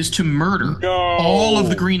is to murder all of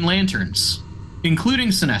the Green Lanterns, including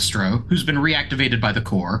Sinestro, who's been reactivated by the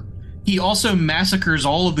Corps. He also massacres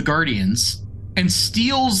all of the Guardians and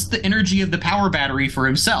steals the energy of the power battery for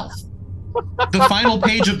himself. The final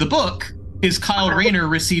page of the book is Kyle Rayner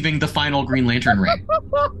receiving the final Green Lantern ring.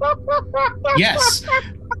 Yes,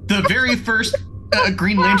 the very first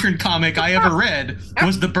Green Lantern comic I ever read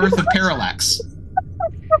was The Birth of Parallax,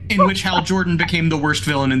 in which Hal Jordan became the worst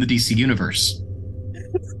villain in the DC universe.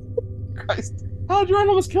 Christ, Hal Jordan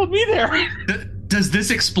almost killed me there. Does this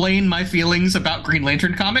explain my feelings about Green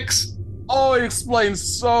Lantern comics? Oh, it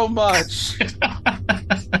explains so much.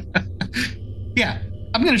 Yeah,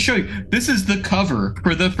 I'm going to show you. This is the cover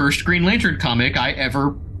for the first Green Lantern comic I ever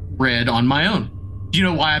read on my own. Do you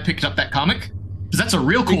know why I picked up that comic? Because that's a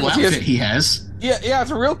real cool outfit he has. Yeah,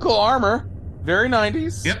 it's a real cool armor. Very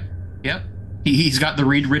 90s. Yep. He's got the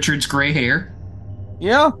Reed Richards gray hair.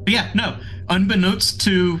 Yeah. But yeah, no. Unbeknownst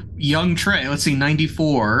to young Trey, let's see,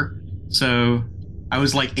 94. So I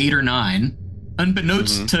was like 8 or 9.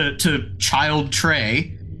 Unbeknownst to child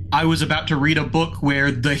Trey, I was about to read a book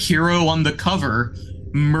where the hero on the cover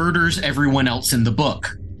murders everyone else in the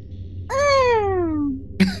book.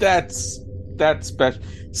 That's special.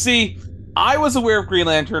 See, I was aware of Green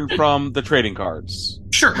Lantern from the trading cards.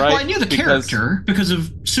 Sure. Right? Well, I knew the character because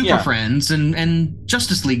of Super Friends and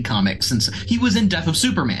Justice League comics, and so he was in Death of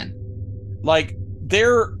Superman. Like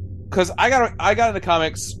because I got into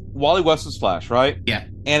comics. Wally West was Flash, right? Yeah.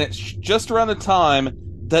 And it's just around the time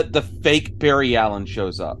that the fake Barry Allen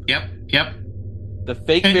shows up. Yep. The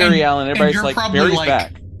fake Barry Allen. Everybody's like, Barry's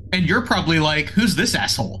back. And you're probably like, who's this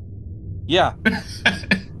asshole? Yeah.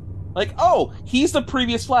 Like, oh, he's the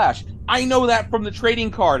previous Flash. I know that from the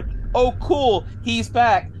trading card. Oh, cool. He's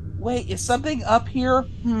back. Wait, is something up here?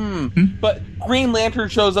 But Green Lantern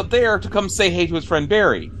shows up there to come say hey to his friend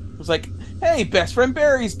Barry. It was like, hey, best friend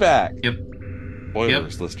Barry's back. Yep.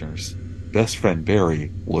 Spoilers, listeners. Best friend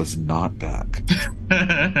Barry was not back.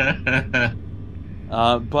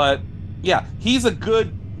 But, yeah, he's a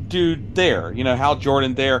good dude there. You know, Hal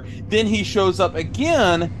Jordan there. Then he shows up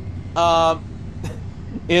again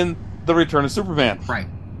in The Return of Superman. Right.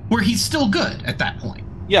 Where he's still good at that point.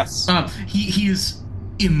 Yes. He is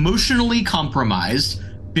emotionally compromised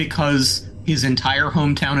because his entire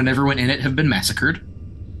hometown and everyone in it have been massacred.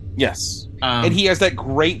 Yes. And he has that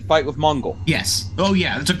great fight with Mongol. Yes. Oh,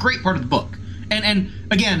 yeah. It's a great part of the book. And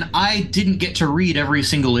again, I didn't get to read every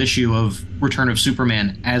single issue of Return of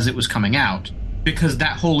Superman as it was coming out, because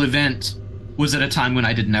that whole event was at a time when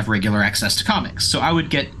I didn't have regular access to comics. So I would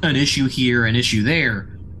get an issue here, an issue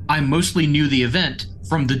there. I mostly knew the event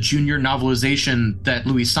from the junior novelization that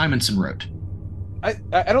Louise Simonson wrote. I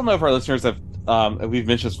don't know if our listeners have we've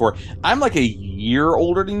mentioned this before. I'm like a year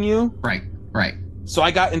older than you. Right. So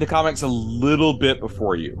I got into comics a little bit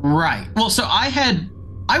before you. Right. Well, so I had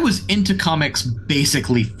I was into comics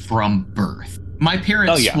basically from birth. My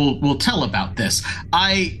parents will tell about this.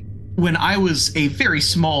 When I was a very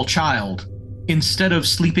small child, instead of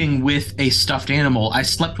sleeping with a stuffed animal, I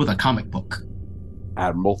slept with a comic book.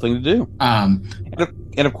 Admirable thing to do. And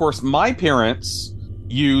of course, my parents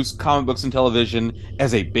use comic books and television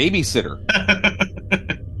as a babysitter.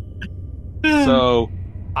 So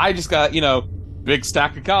I just got, big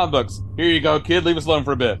stack of comic books. Here you go, kid. Leave us alone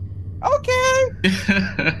for a bit. Okay.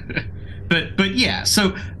 But yeah.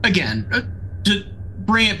 So again, to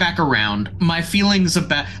bring it back around, my feelings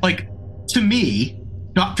about, to me,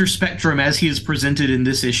 Dr. Spectrum, as he is presented in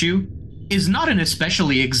this issue, is not an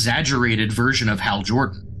especially exaggerated version of Hal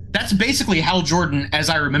Jordan. That's basically Hal Jordan as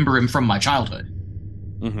I remember him from my childhood.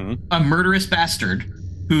 Mm-hmm. A murderous bastard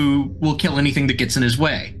who will kill anything that gets in his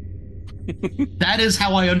way. That is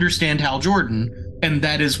how I understand Hal Jordan, and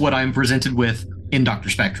that is what I'm presented with in Dr.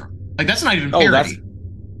 Spectrum. That's not even parody.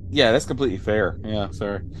 That's completely fair. Yeah,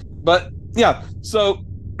 sorry. But, yeah, so,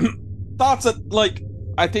 thoughts that,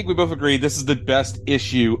 I think we both agree this is the best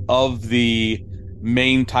issue of the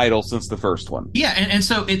main title since the first one. Yeah, and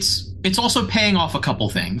so it's also paying off a couple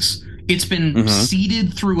things. It's been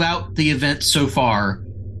seeded throughout the event so far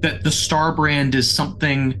that the Star brand is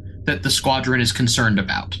something that the Squadron is concerned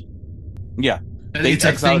about. Yeah. It's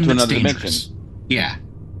a thing that's dangerous. Yeah.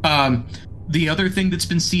 The other thing that's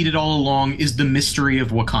been seeded all along is the mystery of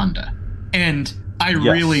Wakanda. And I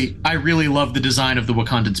really love the design of the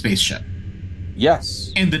Wakandan spaceship.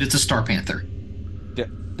 Yes. And that it's a Star Panther.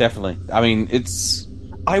 Definitely. I mean,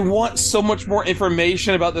 I want so much more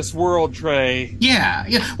information about this world, Trey. Yeah.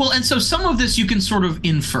 Well, and so some of this you can sort of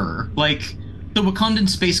infer. Like, the Wakandan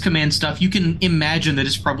Space Command stuff, you can imagine that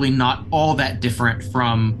it's probably not all that different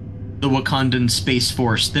from the Wakandan Space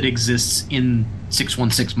Force that exists in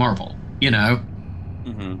 616 Marvel,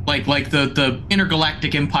 Mm-hmm. Like the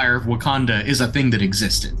intergalactic empire of Wakanda is a thing that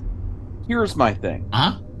existed. Here's my thing.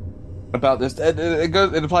 Uh-huh. About this. It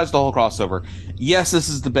applies to the whole crossover. Yes, this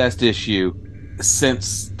is the best issue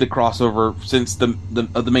since the crossover, since the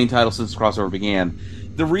main title, since the crossover began.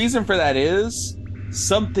 The reason for that is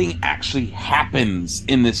something actually happens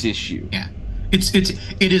in this issue. Yeah.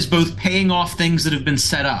 It is both paying off things that have been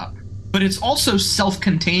set up, but it's also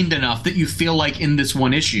self-contained enough that you feel like in this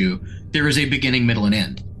one issue, there is a beginning, middle, and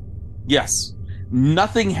end. Yes.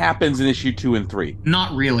 Nothing happens in issue 2 and 3.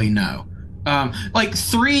 Not really, no.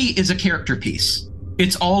 3 is a character piece.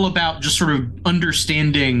 It's all about just sort of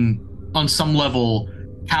understanding on some level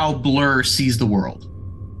how Blur sees the world.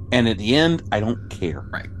 And at the end, I don't care.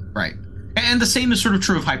 Right. And the same is sort of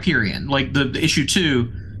true of Hyperion. Like the issue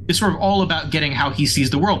 2 is sort of all about getting how he sees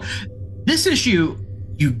the world. This issue,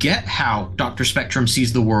 you get how Dr. Spectrum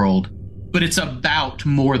sees the world, but it's about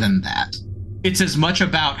more than that. It's as much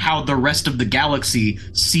about how the rest of the galaxy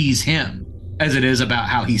sees him as it is about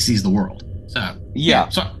how he sees the world. So, yeah.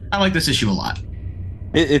 So I like this issue a lot.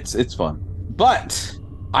 It's fun. But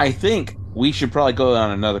I think we should probably go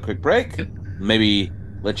on another quick break. Maybe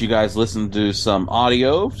let you guys listen to some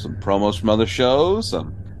audio, some promos from other shows,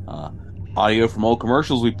 some audio from old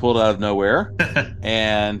commercials we pulled out of nowhere.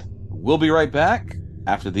 And we'll be right back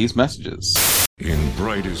after these messages. In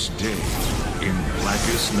brightest day, in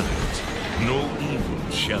blackest night, no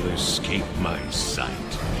evil shall escape my sight.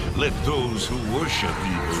 Let those who worship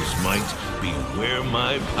evil's might beware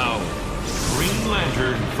my power. Green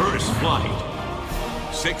Lantern First Flight.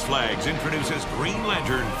 Six Flags introduces Green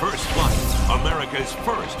Lantern First Flight, America's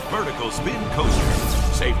first vertical spin coaster.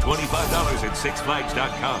 Save $25 at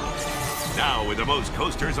SixFlags.com. Now with the most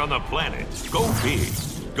coasters on the planet. Go big.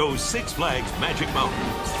 Go Six Flags Magic Mountain.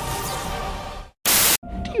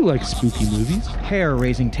 Do you like spooky movies?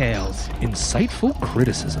 Hair-raising tales. Insightful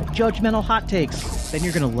criticism. Judgmental hot takes. Then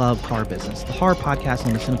you're going to love Horror Business, the horror podcast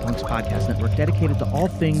on the Cinepunks Podcast Network dedicated to all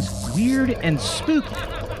things weird and spooky.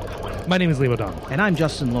 My name is Liam O'Donnell. And I'm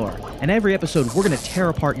Justin Lohr. And every episode, we're going to tear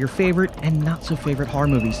apart your favorite and not-so-favorite horror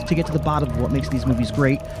movies to get to the bottom of what makes these movies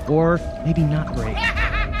great, or maybe not great.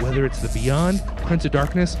 Whether it's The Beyond, Prince of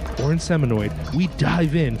Darkness, or Inseminoid, we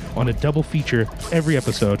dive in on a double feature every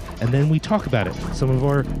episode, and then we talk about it. Some of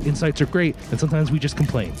our insights are great, and sometimes we just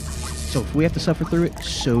complain. So if we have to suffer through it,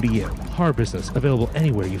 so do you. Horror Business, available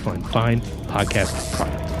anywhere you find fine podcast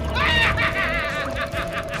product.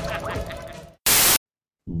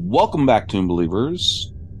 Welcome back, Toon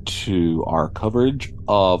Believers, to our coverage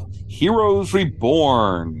of Heroes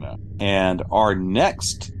Reborn. And our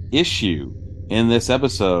next issue in this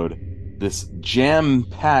episode, this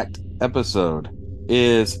jam-packed episode,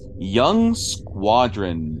 is Young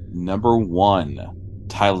Squadron #1.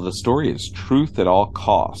 Title of the story is Truth at All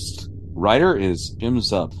Costs. Writer is Jim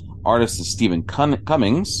Zub. Artist is Stephen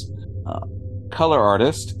Cummings. Color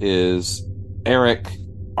artist is Eric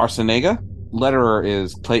Arciniega. Letterer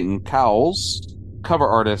is Clayton Cowles. Cover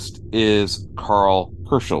artist is Carl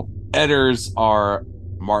Herschel. Editors are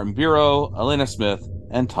Martin Bureau, Elena Smith,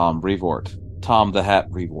 and Tom Brevoort. Tom the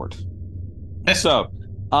Hat Brevoort. So,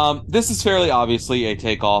 this is fairly obviously a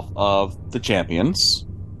takeoff of The Champions.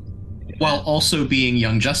 While also being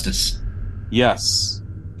Young Justice. Yes.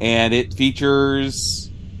 And it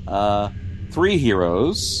features 3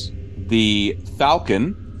 heroes. The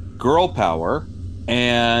Falcon, Girl Power,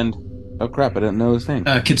 and... oh crap, I didn't know his name.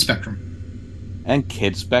 Kid Spectrum. And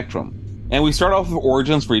Kid Spectrum. And we start off with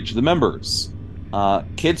origins for each of the members.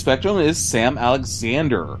 Kid Spectrum is Sam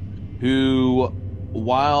Alexander, who,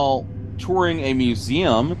 while touring a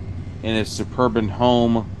museum in his suburban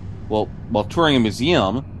home, while touring a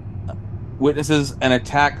museum, witnesses an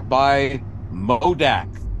attack by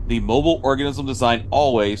MODAK, the mobile organism designed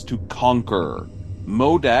always to conquer.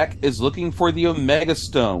 MODAK is looking for the Omega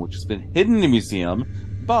Stone, which has been hidden in the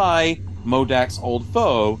museum by MODAK's old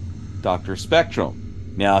foe, Dr.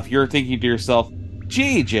 Spectrum. Now, if you're thinking to yourself,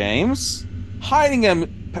 gee, James, hiding a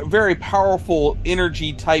very powerful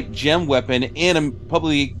energy-type gem weapon in a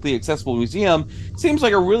publicly accessible museum seems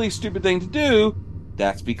like a really stupid thing to do,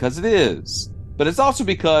 that's because it is. But it's also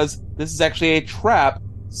because this is actually a trap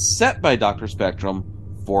set by Dr. Spectrum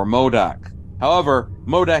for MODAK. However,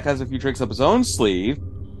 MODAK has a few tricks up his own sleeve,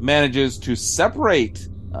 manages to separate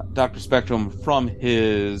Dr. Spectrum from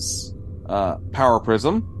his power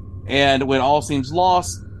prism, and when all seems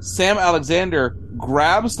lost, Sam Alexander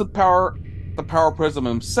grabs the power prism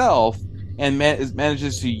himself and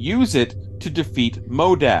manages to use it to defeat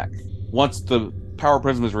MODAK. Once the power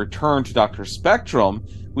prism is returned to Dr. Spectrum,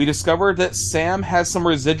 we discover that Sam has some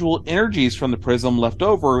residual energies from the prism left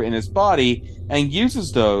over in his body and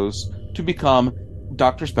uses those to become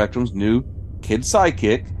Dr. Spectrum's new kid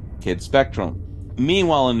sidekick, Kid Spectrum.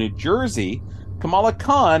 Meanwhile, in New Jersey, Kamala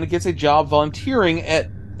Khan gets a job volunteering at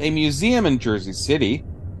a museum in Jersey City,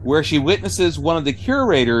 where she witnesses one of the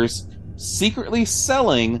curators secretly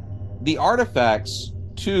selling the artifacts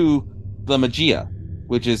to the Magia,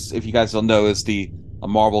 which is, if you guys don't know, is a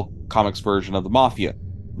Marvel Comics version of the Mafia.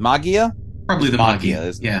 Magia? Probably the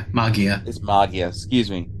Magia. Yeah, Magia. It's Magia, excuse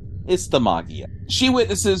me. It's the Magia. She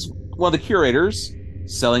witnesses one of the curators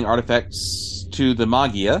selling artifacts to the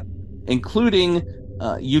Magia, including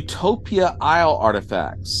Utopia Isle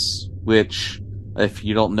artifacts, which, if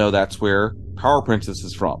you don't know, that's where Power Princess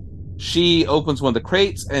is from. She opens one of the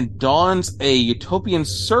crates and dons a Utopian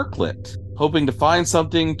circlet, hoping to find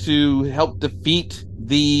something to help defeat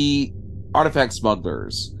the artifact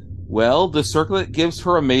smugglers. Well, the circlet gives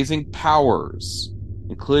her amazing powers,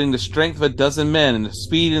 including the strength of a dozen men and the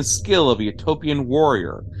speed and skill of a Utopian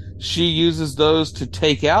warrior. She uses those to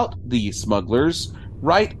take out the smugglers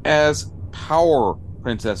right as Power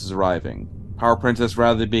Princess is arriving. Power Princess,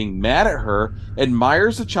 rather than being mad at her,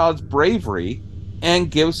 admires the child's bravery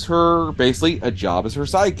and gives her basically a job as her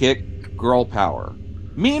sidekick, Girl Power.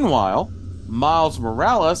 Meanwhile, Miles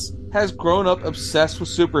Morales has grown up obsessed with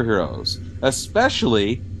superheroes,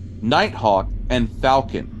 especially Nighthawk and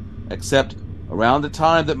Falcon. Except around the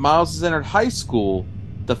time that Miles has entered high school,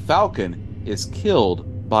 the Falcon is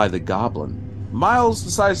killed by the Goblin. Miles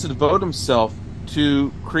decides to devote himself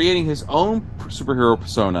to creating his own superhero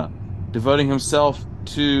persona, devoting himself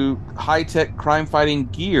to high-tech crime-fighting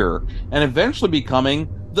gear, and eventually becoming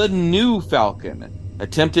the new Falcon,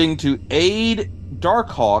 attempting to aid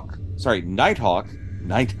Nighthawk.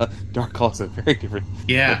 Darkhawk's a very different...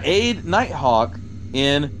 Yeah. Aid Nighthawk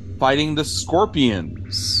in fighting the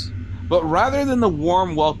Scorpions. But rather than the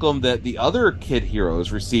warm welcome that the other kid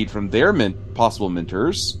heroes received from their possible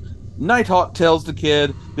mentors, Nighthawk tells the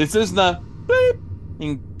kid, this isn't a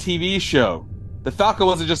TV show. The Falcon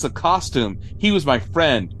wasn't just a costume. He was my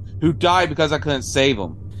friend, who died because I couldn't save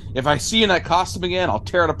him. If I see you in that costume again, I'll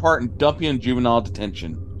tear it apart and dump you in juvenile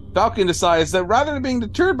detention. Falcon decides that rather than being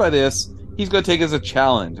deterred by this, he's going to take it as a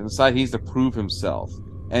challenge and decide he's to prove himself.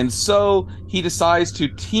 And so he decides to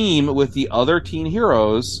team with the other teen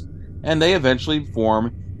heroes, and they eventually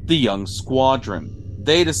form the Young Squadron.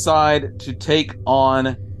 They decide to take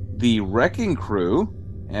on the Wrecking Crew,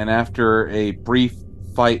 and after a brief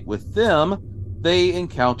fight with them, they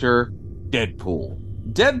encounter Deadpool.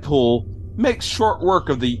 Deadpool makes short work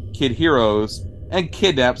of the kid heroes and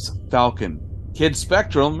kidnaps Falcon. Kid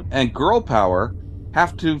Spectrum and Girl Power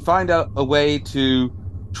have to find out a way to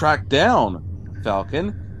track down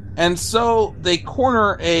Falcon, and so they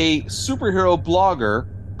corner a superhero blogger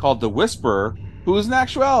called The Whisperer, who is in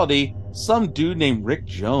actuality some dude named Rick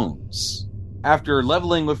Jones. After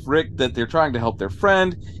leveling with Rick that they're trying to help their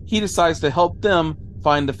friend, he decides to help them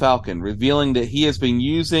find the Falcon, revealing that he has been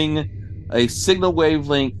using a signal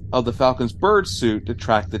wavelength of the Falcon's bird suit to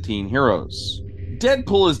track the teen heroes.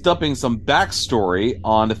 Deadpool is dumping some backstory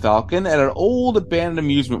on the Falcon at an old abandoned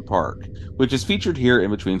amusement park, which is featured here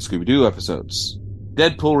in between Scooby-Doo episodes.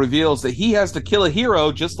 Deadpool reveals that he has to kill a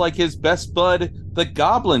hero just like his best bud, the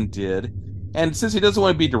Goblin, did, and since he doesn't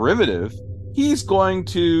want to be derivative, he's going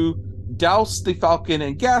to douse the Falcon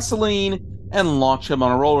in gasoline and launch him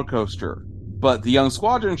on a roller coaster. But the young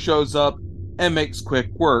squadron shows up and makes quick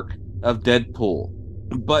work of Deadpool.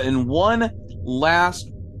 But in one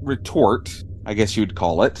last retort, I guess you'd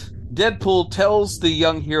call it, Deadpool tells the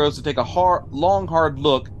young heroes to take a long, hard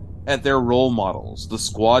look at their role models, the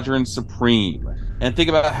Squadron Supreme, and think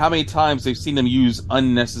about how many times they've seen them use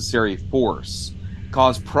unnecessary force,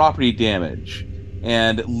 cause property damage,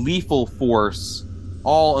 and lethal force,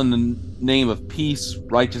 all in the name of peace,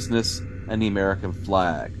 righteousness, and the American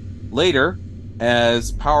flag. Later,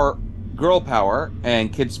 as Girl Power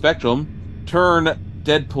and Kid Spectrum turn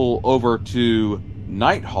Deadpool over to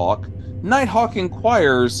Nighthawk, Nighthawk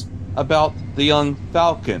inquires about the young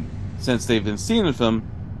Falcon. Since they've been seen with him,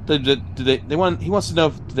 he wants to know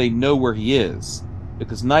if they know where he is,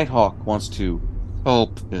 because Nighthawk wants to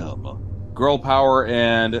help him. Girl Power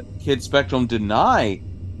and Kid Spectrum deny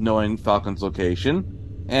knowing Falcon's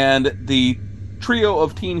location, and the trio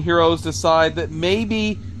of teen heroes decide that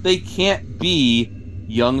maybe they can't be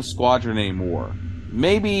Young Squadron anymore.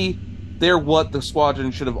 Maybe they're what the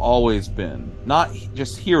Squadron should have always been. Not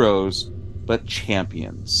just heroes, but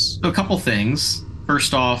champions. So a couple things.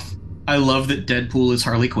 First off, I love that Deadpool is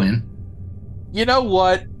Harley Quinn. You know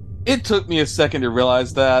what? It took me a second to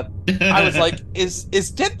realize that. I was like, is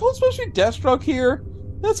Deadpool supposed to be Deathstroke here?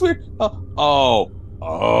 That's weird. Oh.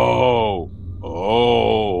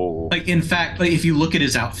 Like, in fact, like, if you look at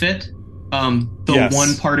his outfit, the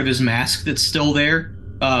one part of his mask that's still there,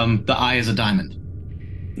 the eye is a diamond.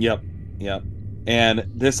 Yep. And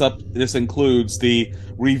this includes the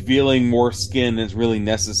revealing more skin is really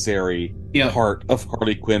necessary part of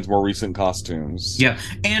Harley Quinn's more recent costumes. Yeah,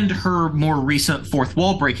 and her more recent fourth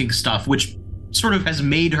wall breaking stuff, which sort of has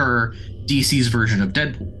made her DC's version of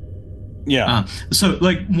Deadpool. Yeah. So,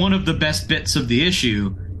 like, one of the best bits of the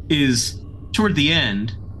issue is toward the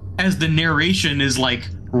end, as the narration is, like,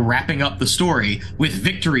 wrapping up the story, with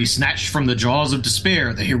victory snatched from the jaws of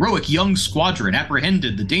despair, the heroic young squadron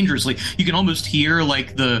apprehended the dangerously. You can almost hear,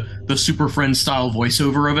 like, the Super Friends style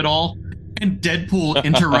voiceover of it all. And Deadpool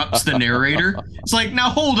interrupts the narrator. It's like, now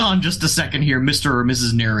hold on just a second here, Mr. or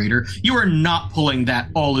Mrs. Narrator. You are not pulling that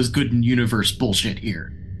all is good in universe bullshit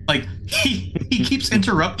here. Like, he keeps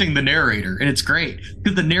interrupting the narrator, and it's great,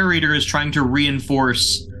 because the narrator is trying to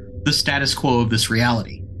reinforce the status quo of this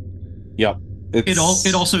reality. Yep. It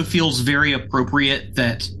also feels very appropriate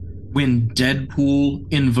that when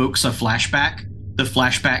Deadpool invokes a flashback, the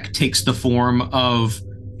flashback takes the form of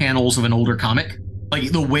panels of an older comic.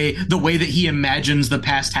 Like, the way that he imagines the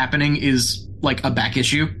past happening is like a back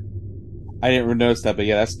issue. I didn't notice that, but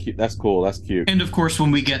yeah, that's cute. That's cool. That's cute. And of course, when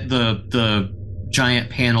we get the giant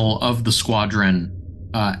panel of the Squadron,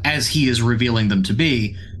 as he is revealing them to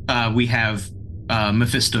be, we have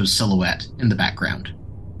Mephisto's silhouette in the background.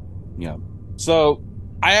 Yeah. So,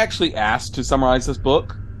 I actually asked to summarize this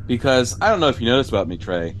book because I don't know if you noticed about me,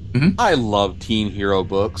 Trey. Mm-hmm. I love teen hero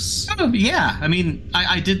books. Oh, yeah. I mean,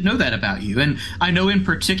 I did know that about you. And I know in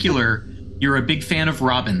particular, you're a big fan of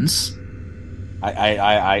Robins.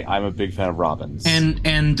 I'm a big fan of Robins.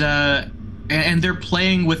 And they're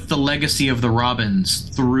playing with the legacy of the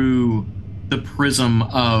Robins through the prism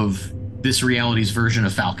of this reality's version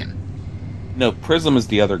of Falcon. No, Prism is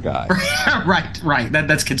the other guy. right.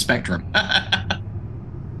 That's Kid Spectrum.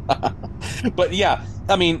 But yeah,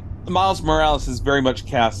 I mean, Miles Morales is very much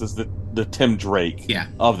cast as the Tim Drake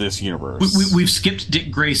of this universe. We've skipped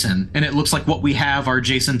Dick Grayson, and it looks like what we have are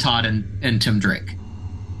Jason Todd and Tim Drake.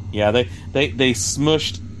 Yeah, they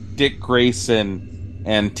smushed Dick Grayson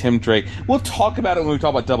and Tim Drake. We'll talk about it when we talk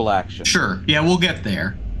about Double Action. Sure. Yeah, we'll get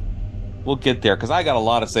there. We'll get there, because I got a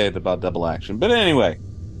lot to say about Double Action. But anyway,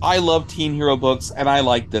 I love teen hero books, and I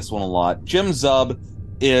like this one a lot. Jim Zub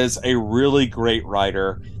is a really great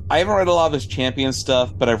writer. I haven't read a lot of his Champion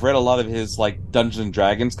stuff, but I've read a lot of his, like, Dungeons and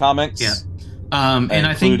Dragons comics. Yeah. And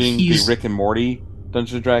I think including the Rick and Morty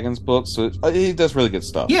Dungeons and Dragons books. So he does really good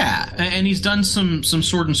stuff. Yeah, and he's done some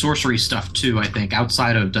sword and sorcery stuff, too, I think,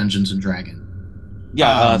 outside of Dungeons and Dragons.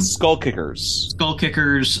 Yeah, Skull Kickers.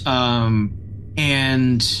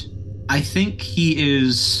 And I think he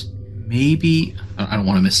is maybe... I don't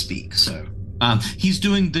want to misspeak, so... He's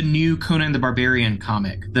doing the new Conan the Barbarian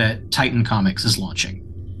comic that Titan Comics is launching.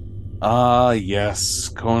 Yes,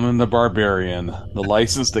 Conan the Barbarian, the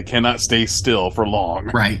license that cannot stay still for long.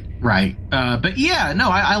 Right. But yeah, no,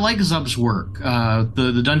 I like Zub's work.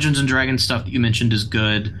 The Dungeons and Dragons stuff that you mentioned is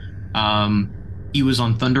good. He was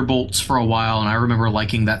on Thunderbolts for a while, and I remember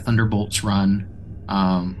liking that Thunderbolts run.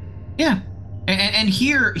 Yeah. And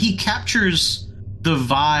here he captures the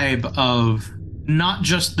vibe of not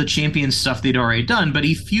just the Champion stuff they'd already done, but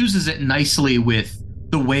he fuses it nicely with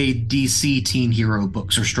the way DC teen hero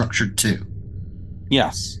books are structured too.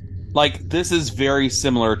 Yes. Like, this is very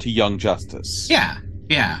similar to Young Justice. Yeah.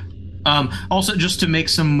 Also, just to make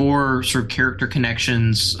some more sort of character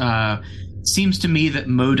connections, seems to me that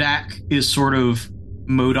MODOK is sort of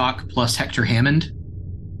MODOK plus Hector Hammond.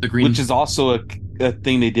 The Green... Which is also a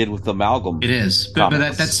thing they did with Amalgam. It is. But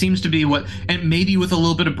that seems to be what... And maybe with a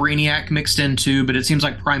little bit of Brainiac mixed in too, but it seems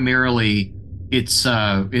like primarily it's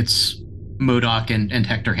MODOK and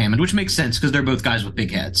Hector Hammond, which makes sense because they're both guys with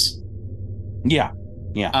big heads. Yeah.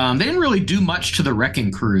 They didn't really do much to the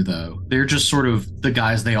Wrecking Crew, though. They're just sort of the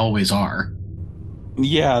guys they always are.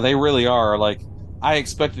 Yeah, they really are. Like, I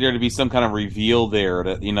expected there to be some kind of reveal there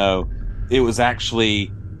that, it was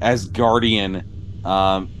actually Asgardian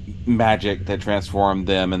magic that transformed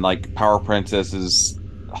them, and like Power Princesses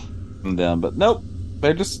them. But nope,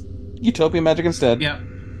 they're just utopian magic instead. Yeah.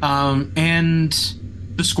 And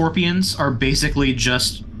the Scorpions are basically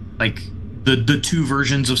just like the two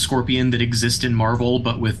versions of Scorpion that exist in Marvel,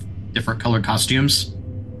 but with different colored costumes.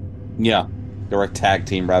 Yeah, they're a tag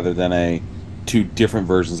team rather than two different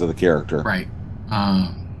versions of the character. Right.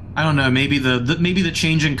 I don't know. Maybe the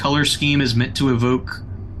change in color scheme is meant to evoke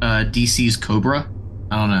DC's Cobra.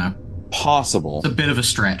 I don't know. Possible. It's a bit of a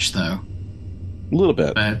stretch, though. A little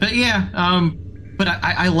bit. But yeah. But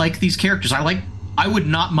I like these characters. I would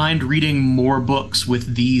not mind reading more books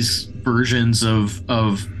with these versions of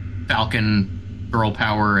Falcon, Girl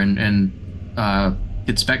Power, and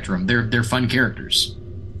Kid Spectrum. They're fun characters.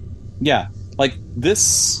 Yeah, like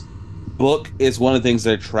this book is one of the things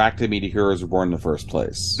that attracted me to Heroes Reborn in the first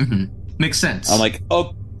place. Mm-hmm. Makes sense. I'm like,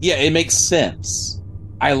 oh yeah, it makes sense.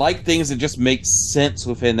 I like things that just make sense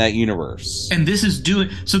within that universe. And this is doing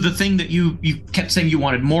so. The thing that you kept saying you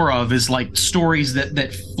wanted more of is like stories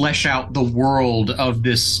that flesh out the world of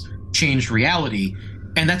this changed reality,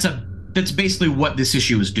 and that's basically what this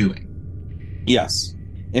issue is doing. Yes,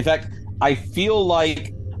 in fact, I feel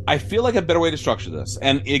like a better way to structure this.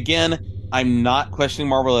 And again, I'm not questioning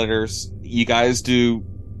Marvel editors. You guys do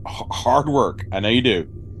hard work. I know you do.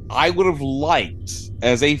 I would have liked,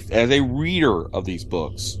 as a reader of these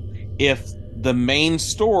books, if the main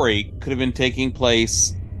story could have been taking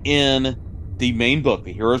place in the main book,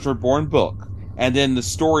 the Heroes Reborn book, and then the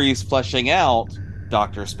stories fleshing out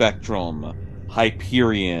Dr. Spectrum,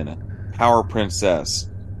 Hyperion, Power Princess,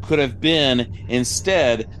 could have been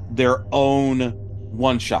instead their own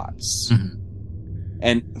one-shots. Mm-hmm.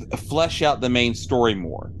 And flesh out the main story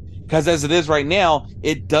more. Because as it is right now,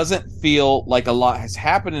 it doesn't feel like a lot has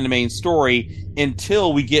happened in the main story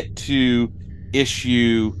until we get to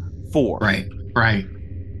issue 4. Right.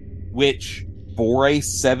 Which, for a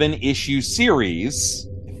 7-issue series,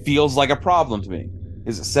 feels like a problem to me.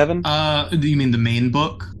 Is it 7? Do you mean the main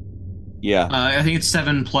book? Yeah. I think it's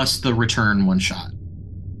 7 plus the return one-shot.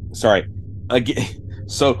 Sorry. Again,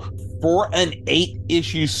 so, for an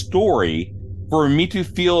 8-issue story, for me to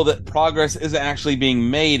feel that progress isn't actually being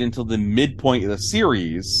made until the midpoint of the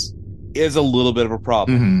series is a little bit of a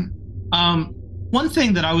problem. Mm-hmm. One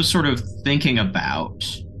thing that I was sort of thinking about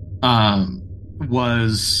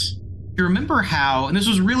was, you remember how, and this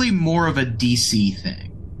was really more of a DC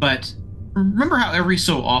thing, but remember how every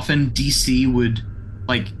so often DC would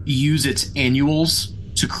like use its annuals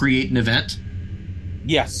to create an event?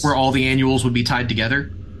 Yes. Where all the annuals would be tied together?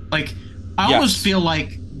 Like, I almost feel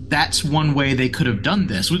like that's one way they could have done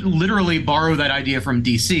this. Literally borrow that idea from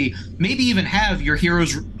DC. Maybe even have your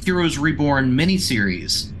Heroes Reborn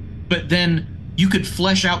miniseries. But then you could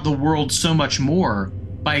flesh out the world so much more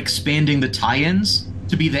by expanding the tie-ins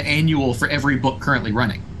to be the annual for every book currently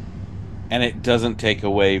running. And it doesn't take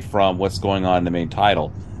away from what's going on in the main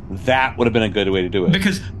title. That would have been a good way to do it.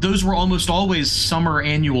 Because those were almost always summer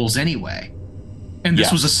annuals anyway. And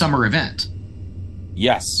this was a summer event.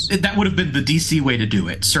 Yes. That would have been the DC way to do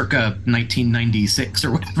it, circa 1996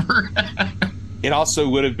 or whatever. It also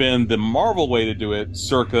would have been the Marvel way to do it,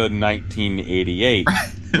 circa 1988.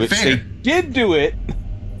 Which Fair. they did do it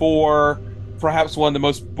for perhaps one of the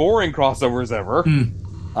most boring crossovers ever.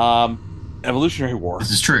 Evolutionary War.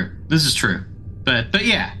 This is true. But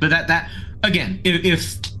that again,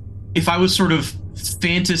 if I was sort of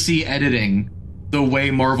fantasy editing the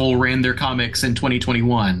way Marvel ran their comics in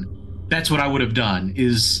 2021, that's what I would have done,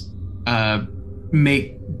 is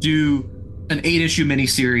do an 8-issue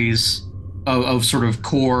miniseries of sort of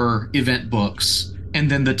core event books,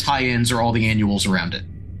 and then the tie-ins are all the annuals around it.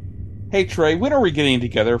 Hey Trey, when are we getting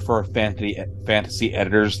together for a fantasy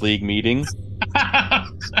editors league meeting?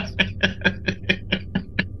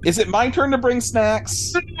 Is it my turn to bring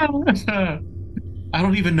snacks? I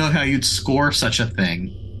don't even know how you'd score such a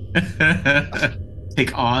thing.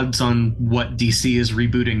 Take odds on what DC is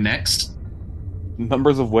rebooting next.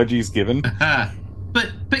 Numbers of wedgies given.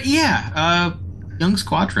 But yeah, Young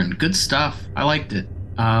Squadron, good stuff. I liked it.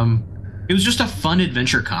 It was just a fun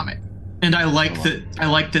adventure comic, and I like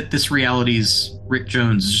that this reality's Rick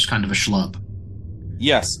Jones is just kind of a schlub.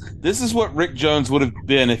 Yes, this is what Rick Jones would have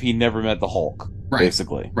been if he never met the Hulk. Right.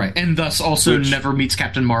 Basically, right, and thus also never meets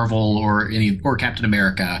Captain Marvel or Captain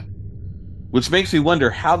America. Which makes me wonder,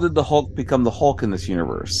 how did the Hulk become the Hulk in this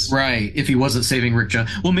universe? Right, if he wasn't saving Rick Jones.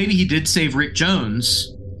 Well, maybe he did save Rick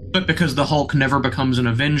Jones, but because the Hulk never becomes an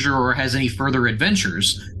Avenger or has any further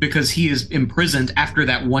adventures, because he is imprisoned after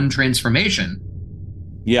that one transformation.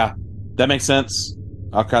 Yeah, that makes sense.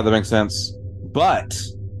 Okay, that makes sense. But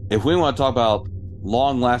if we want to talk about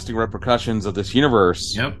long-lasting repercussions of this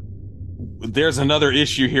universe, yep, there's another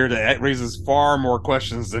issue here that raises far more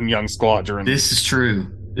questions than Young Squadron. This is true.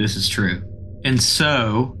 And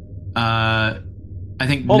so, I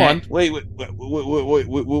think. Hold on. Wait.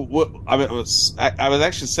 I was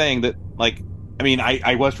actually saying that, like, I mean,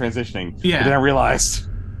 I was transitioning. Yeah. But then I realized,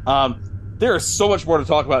 there is so much more to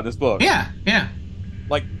talk about in this book. Yeah.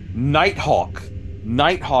 Like, Nighthawk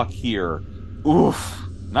here. Oof.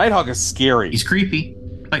 Nighthawk is scary. He's creepy.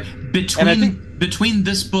 Like, between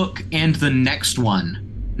this book and the next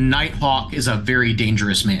one, Nighthawk is a very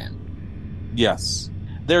dangerous man. Yes.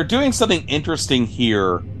 They're doing something interesting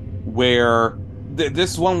here where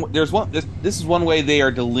this is one way they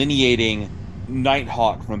are delineating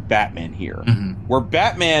Nighthawk from Batman here. Mm-hmm. Where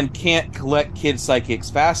Batman can't collect kid psychics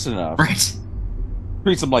fast enough. Right.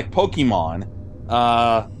 Treats them like Pokemon.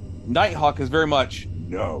 Nighthawk is very much,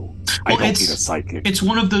 no, I don't need a psychic. It's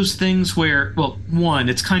one of those things where, well, one,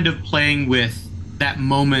 it's kind of playing with that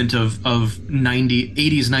moment of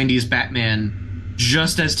 80s, 90s Batman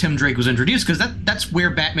just as Tim Drake was introduced, because that's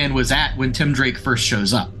where Batman was at when Tim Drake first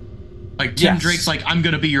shows up. Like, Tim Drake's like, I'm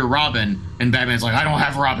going to be your Robin, and Batman's like, I don't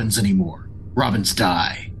have Robins anymore. Robins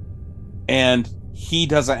die. And he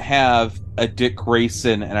doesn't have a Dick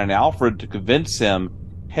Grayson and an Alfred to convince him,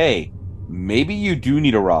 hey, maybe you do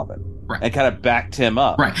need a Robin. Right. And kind of backed him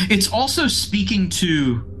up. Right. It's also speaking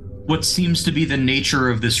to what seems to be the nature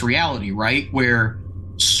of this reality, right? Where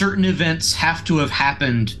certain events have to have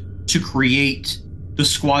happened to create the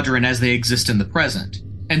Squadron as they exist in the present.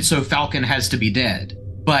 And so Falcon has to be dead.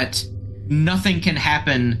 But nothing can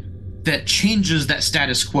happen that changes that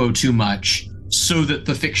status quo too much so that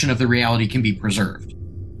the fiction of the reality can be preserved.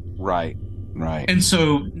 Right. And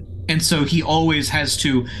so he always has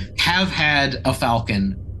to have had a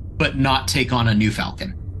Falcon, but not take on a new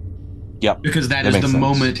Falcon. Yep. Because that is the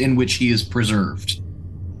moment in which he is preserved.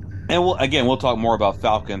 And we'll talk more about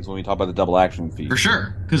Falcons when we talk about the double action feat. For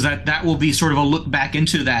sure. Because that will be sort of a look back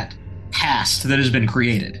into that past that has been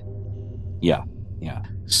created. Yeah.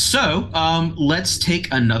 So, let's take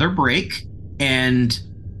another break. And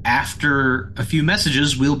after a few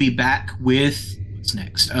messages, we'll be back with, what's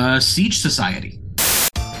next? Siege Society.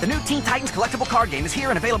 The new Teen Titans collectible card game is here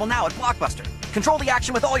and available now at Blockbuster. Control the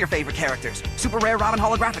action with all your favorite characters. Super rare Robin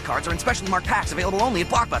holographic cards are in specially marked packs available only at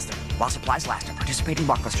Blockbuster. While supplies last at participating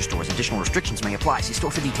Blockbuster stores, additional restrictions may apply. See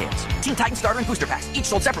store for details. Teen Titans starter and booster packs, each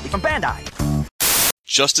sold separately from Bandai.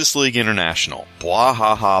 Justice League International,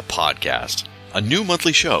 Bwahaha Podcast. A new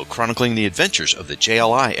monthly show chronicling the adventures of the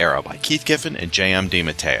JLI era by Keith Giffen and J.M.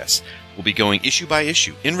 DeMatteis. We'll be going issue by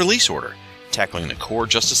issue in release order, tackling the core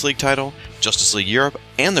Justice League title, Justice League Europe,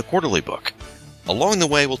 and the quarterly book. Along the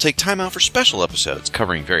way, we'll take time out for special episodes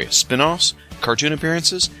covering various spin-offs, cartoon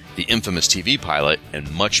appearances, the infamous TV pilot,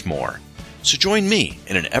 and much more. So join me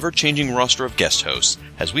in an ever-changing roster of guest hosts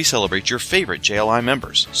as we celebrate your favorite JLI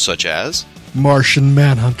members, such as Martian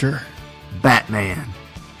Manhunter, Batman,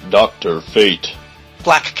 Dr. Fate,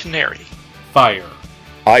 Black Canary, Fire,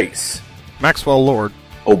 Ice, Maxwell Lord,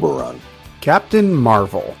 Oberon, Captain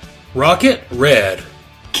Marvel, Rocket Red,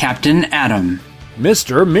 Captain Atom,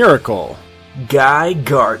 Mr. Miracle, Guy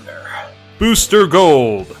Gardner, Booster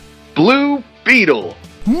Gold, Blue Beetle,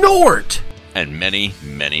 Nort, and many,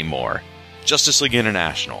 many more. Justice League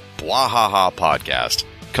International, Bwahaha Podcast,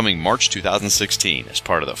 coming March 2016 as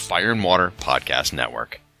part of the Fire and Water Podcast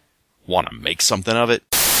Network. Want to make something of it?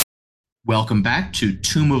 Welcome back to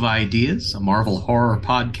Tomb of Ideas, a Marvel horror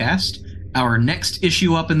podcast. Our next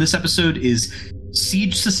issue up in this episode is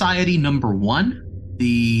Siege Society #1.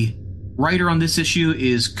 The writer on this issue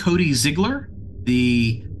is Cody Ziegler.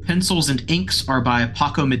 The pencils and inks are by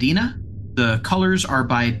Paco Medina. The colors are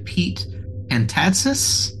by Pete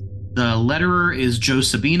Antadsis. The letterer is Joe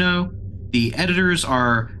Sabino. The editors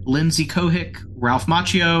are Lindsay Kohick, Ralph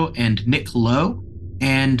Macchio, and Nick Lowe.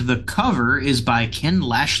 And the cover is by Ken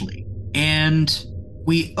Lashley. And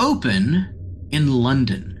we open in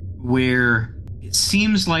London, where it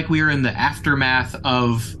seems like we are in the aftermath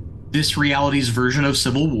of this reality's version of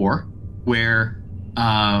Civil War, where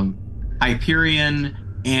Hyperion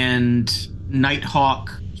and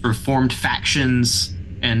Nighthawk sort of formed factions,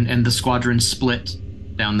 and the squadron split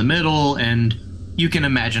down the middle, and you can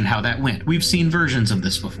imagine how that went. We've seen versions of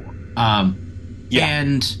this before.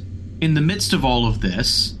 And in the midst of all of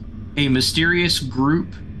this, a mysterious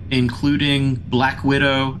group, including Black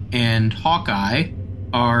Widow and Hawkeye,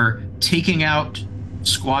 are taking out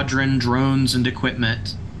squadron drones and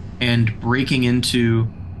equipment and breaking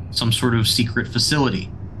into some sort of secret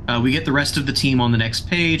facility. We get the rest of the team on the next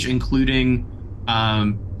page, including...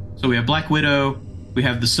 so we have Black Widow, we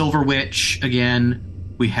have the Silver Witch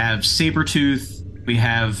again, we have Sabretooth, we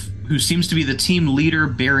have, who seems to be the team leader,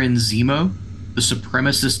 Baron Zemo, the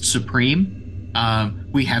Supremacist Supreme.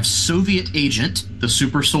 We have Soviet Agent, the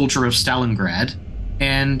super soldier of Stalingrad.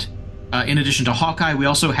 And in addition to Hawkeye, we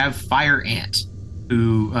also have Fire Ant,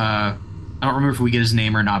 who, I don't remember if we get his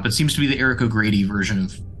name or not, but seems to be the Eric O'Grady version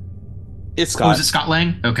of... It's Scott. Oh, is it Scott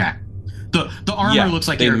Lang? Okay. The armor looks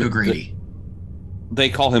like Eric O'Grady. They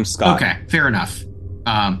call him Scott. Okay, fair enough.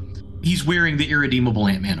 He's wearing the irredeemable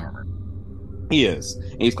Ant-Man armor. He is.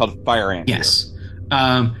 And he's called Fire Ant. Yes.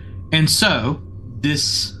 And so,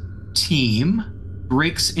 this team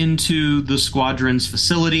breaks into the squadron's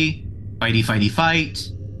facility. Fight.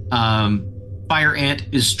 Fire Ant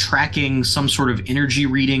is tracking some sort of energy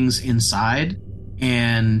readings inside.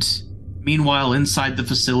 And meanwhile, inside the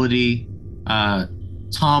facility,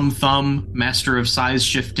 Tom Thumb, master of size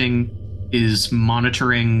shifting, is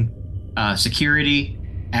monitoring security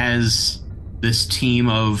as this team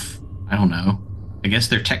of, I don't know, I guess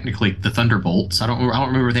they're technically the Thunderbolts. I don't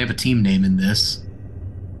remember if they have a team name in this.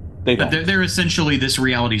 But they're essentially this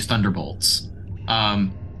reality's Thunderbolts.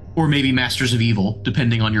 Or maybe Masters of Evil,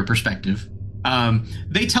 depending on your perspective.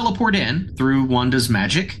 They teleport in through Wanda's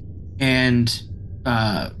magic, and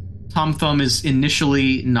Tom Thumb is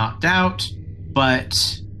initially knocked out,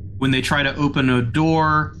 but when they try to open a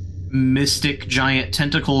door, mystic giant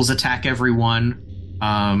tentacles attack everyone.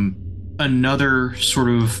 Another sort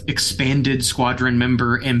of expanded squadron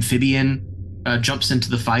member, Amphibian, jumps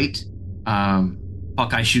into the fight.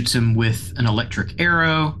 Hawkeye shoots him with an electric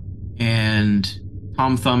arrow, and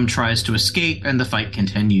Tom Thumb tries to escape, and the fight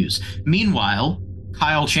continues. Meanwhile,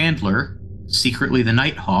 Kyle Chandler, secretly the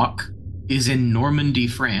Nighthawk, is in Normandy,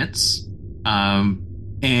 France,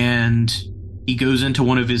 and he goes into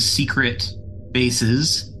one of his secret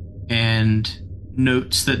bases and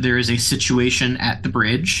notes that there is a situation at the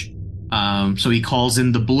bridge. So he calls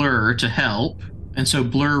in the Blur to help, and so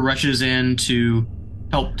Blur rushes in to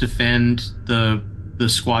help defend the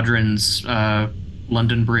squadron's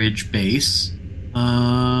London Bridge base.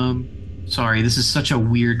 Sorry, this is such a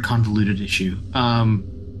weird, convoluted issue.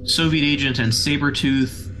 Soviet Agent and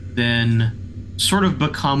Sabretooth then sort of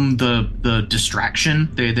become the distraction.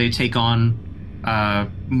 They take on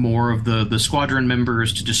more of the squadron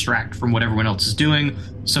members to distract from what everyone else is doing.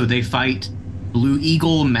 So they fight Blue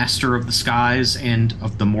Eagle, Master of the Skies, and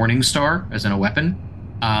of the Morning Star, as in a weapon.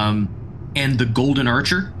 And the Golden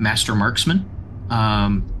Archer, Master Marksman.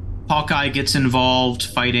 Hawkeye gets involved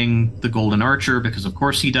fighting the Golden Archer, because of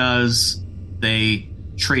course he does. They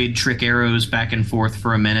trade trick arrows back and forth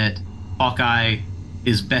for a minute. Hawkeye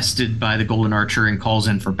is bested by the Golden Archer and calls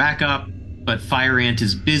in for backup, but Fire Ant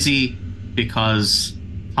is busy because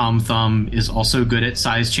Tom Thumb is also good at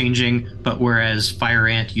size changing, but whereas Fire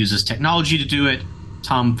Ant uses technology to do it,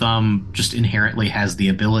 Tom Thumb just inherently has the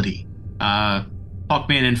ability.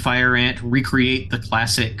 Hawkman and Fire Ant recreate the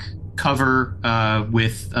classic cover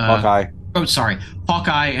with... Hawkeye. Oh, sorry.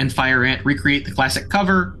 Hawkeye and Fire Ant recreate the classic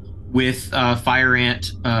cover with Fire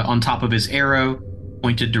Ant on top of his arrow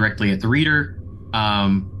pointed directly at the reader.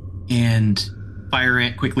 And Fire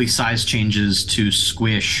Ant quickly size changes to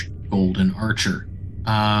squish Golden Archer.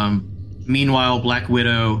 Meanwhile, Black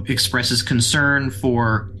Widow expresses concern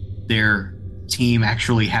for their team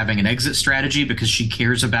actually having an exit strategy because she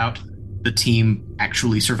cares about the team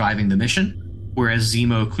actually surviving the mission, whereas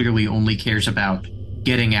Zemo clearly only cares about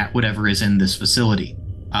getting at whatever is in this facility.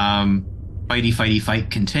 Fire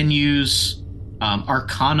fight continues.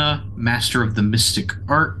 Arcana, Master of the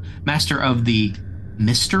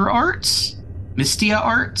Mystia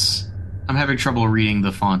Arts. I'm having trouble reading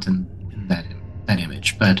the font in that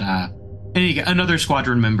image, but another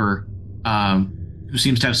squadron member who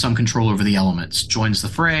seems to have some control over the elements joins the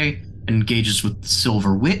fray and engages with the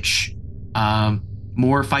Silver Witch.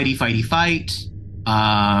 More fight.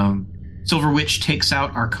 Silver Witch takes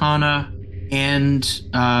out Arcana and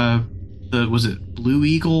was it Blue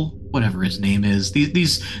Eagle? Whatever his name is.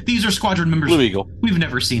 These are squadron members. Blue Eagle. We've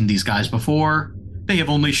never seen these guys before. They have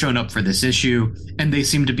only shown up for this issue, and they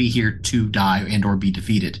seem to be here to die and or be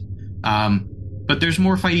defeated. But there's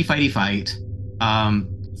more fight.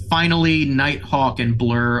 Finally, Nighthawk and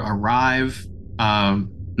Blur arrive.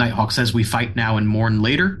 Nighthawk says we fight now and mourn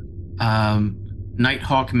later.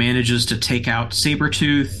 Nighthawk manages to take out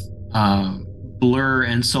Sabretooth. Blur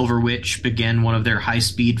and Silver Witch begin one of their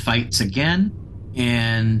high-speed fights again,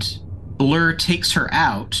 and Blur takes her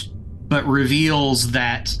out, but reveals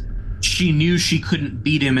that she knew she couldn't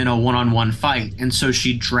beat him in a one-on-one fight, and so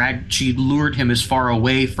she lured him as far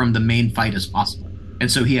away from the main fight as possible.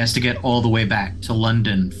 And so he has to get all the way back to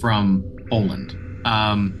London from Poland.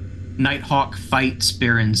 Nighthawk fights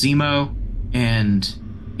Baron Zemo, and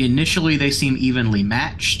initially they seem evenly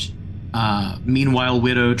matched. Meanwhile,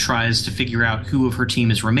 Widow tries to figure out who of her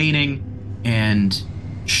team is remaining, and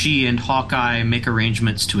she and Hawkeye make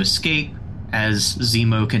arrangements to escape as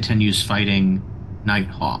Zemo continues fighting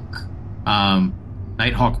Nighthawk.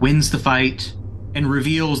 Nighthawk wins the fight and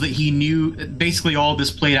reveals that he knew basically all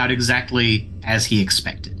this played out exactly as he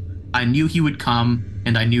expected. I knew he would come,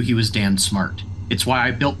 and I knew he was damn smart. It's why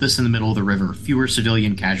I built this in the middle of the river, fewer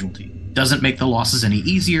civilian casualty. Doesn't make the losses any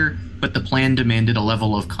easier, but the plan demanded a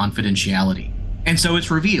level of confidentiality. And so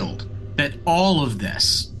it's revealed that all of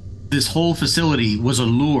this whole facility was a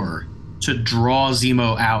lure to draw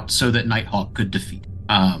Zemo out so that Nighthawk could defeat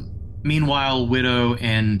him. Meanwhile, Widow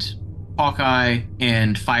and Hawkeye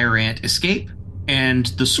and Fire Ant escape, and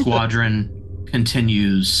the squadron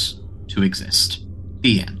continues to exist.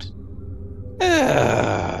 The end.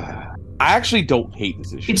 I actually don't hate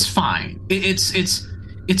this issue. It's fine.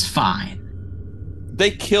 It's fine.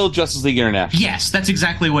 They killed Justice League International. Yes, that's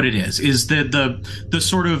exactly what it is. Is the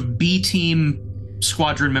sort of B team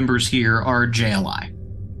squadron members here are JLI.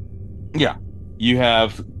 Yeah, you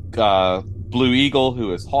have Blue Eagle,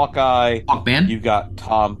 who is Hawkeye. Hawkman. You've got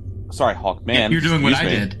Hawkman. Yeah, you're doing what I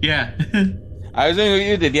did. Yeah. I was doing what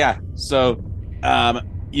you did. Yeah. So,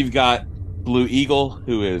 you've got Blue Eagle,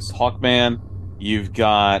 who is Hawkman. You've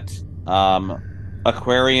got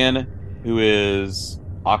Aquarian, who is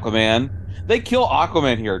Aquaman. They kill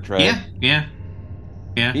Aquaman here, Trey. Yeah.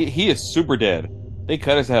 He is super dead. They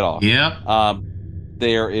cut his head off. Yep.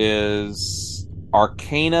 There is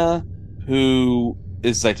Arcana, who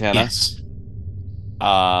is Zatanna. Yes.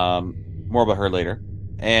 More about her later.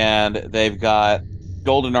 And they've got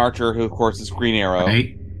Golden Archer, who of course is Green Arrow.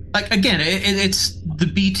 Right. Like again, it's the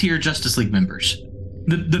B tier Justice League members,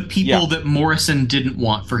 the people that Morrison didn't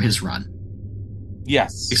want for his run.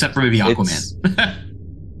 Yes, except for maybe Aquaman.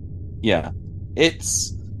 Yeah,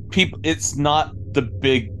 it's people. It's not the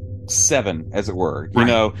big seven, as it were. You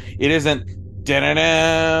know, it isn't. Right.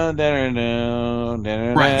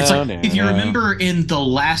 It's like if you remember in the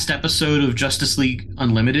last episode of Justice League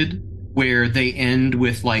Unlimited, where they end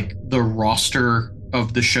with like the roster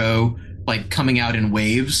of the show like coming out in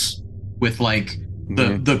waves with like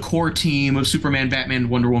the core team of Superman, Batman,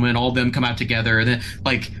 Wonder Woman, all of them come out together, and then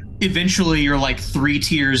like eventually you're like 3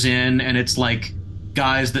 tiers in, and it's like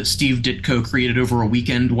guys that Steve Ditko created over a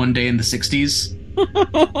weekend one day in the 60s.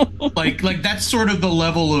 like that's sort of the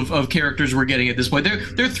level of characters we're getting at this point.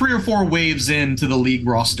 They're 3 or 4 waves into the league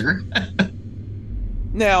roster.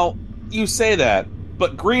 Now, you say that,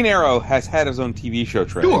 but Green Arrow has had his own TV show,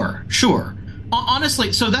 Trey. Sure.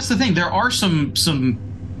 Honestly, so that's the thing. There are some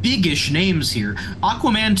big-ish names here.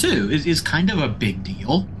 Aquaman, too, is kind of a big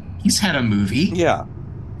deal. He's had a movie. Yeah.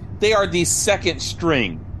 They are the second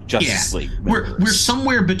string Justice League members. We're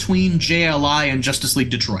somewhere between JLI and Justice League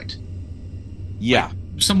Detroit. Yeah. Like,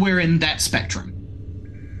 somewhere in that spectrum.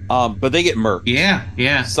 But they get murked.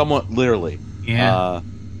 Yeah. Somewhat literally. Yeah.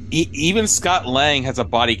 Even Scott Lang has a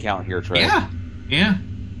body count here, Trey. Yeah.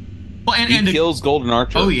 Well, and he kills Golden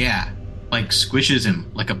Archer. Oh, yeah. Like, squishes him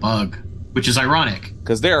like a bug, which is ironic.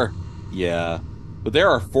 Because but there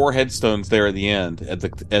are 4 headstones there at the end at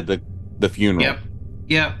the funeral.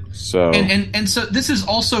 Yep. So and so this is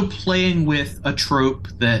also playing with a trope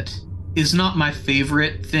that is not my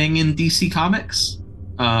favorite thing in DC Comics.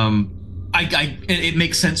 It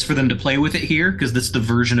makes sense for them to play with it here because that's the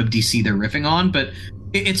version of DC they're riffing on. But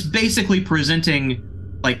it's basically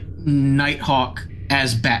presenting like Nighthawk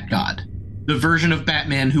as Bat-God. The version of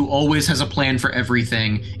Batman who always has a plan for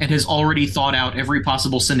everything and has already thought out every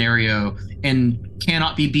possible scenario and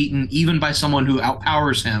cannot be beaten even by someone who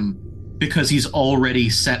outpowers him because he's already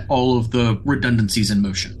set all of the redundancies in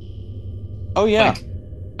motion. Oh, yeah.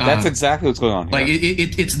 That's exactly what's going on here. Like,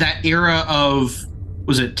 it's that era of,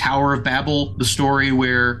 was it Tower of Babel, the story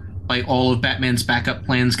where like all of Batman's backup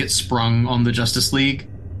plans get sprung on the Justice League?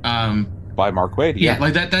 By Mark Waid, yeah.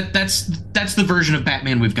 Like that's the version of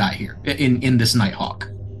Batman we've got here in this Nighthawk.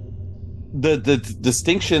 The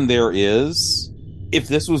distinction there is, if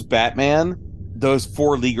this was Batman, those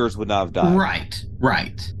 4 Leaguers would not have died.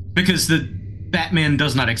 Right. Because the Batman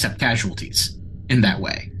does not accept casualties in that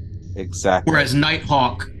way. Exactly. Whereas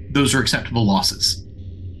Nighthawk, those are acceptable losses.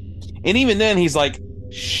 And even then, he's like,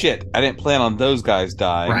 shit, I didn't plan on those guys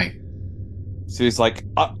dying. Right. So he's like,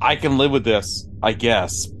 I can live with this, I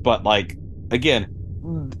guess. But, like, again,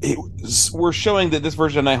 we're showing that this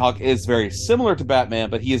version of Nighthawk is very similar to Batman,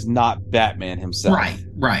 but he is not Batman himself.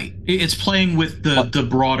 Right. It's playing with the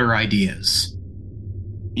broader ideas.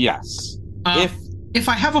 Yes. If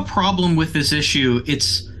I have a problem with this issue,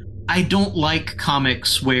 it's I don't like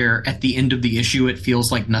comics where at the end of the issue it feels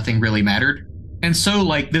like nothing really mattered. And so,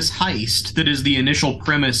 like, this heist that is the initial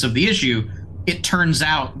premise of the issue, it turns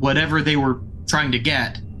out whatever they were trying to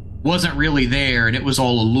get wasn't really there, and it was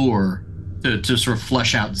all a lure to sort of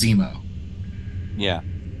flesh out Zemo. Yeah.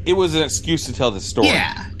 It was an excuse to tell the story.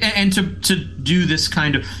 Yeah, and to do this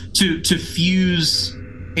kind of... to fuse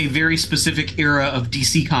a very specific era of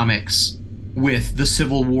DC Comics with the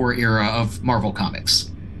Civil War era of Marvel Comics.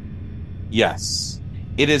 Yes.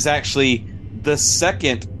 It is actually the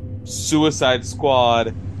second Suicide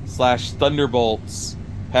Squad / Thunderbolts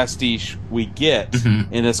pastiche we get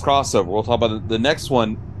in this crossover. We'll talk about the next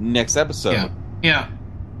one next episode. Yeah.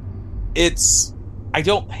 I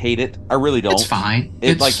don't hate it. I really don't. It's fine.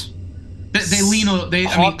 They lean on...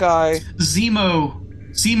 Hawkeye...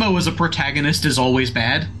 Zemo as a protagonist is always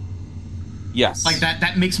bad. Yes. Like,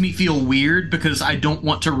 that makes me feel weird because I don't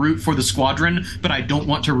want to root for the Squadron, but I don't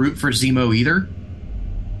want to root for Zemo either.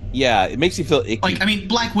 Yeah, it makes you feel icky. Like, I mean,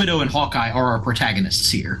 Black Widow and Hawkeye are our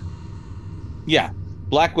protagonists here. Yeah.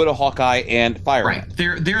 Black Widow, Hawkeye, and Fire. Right.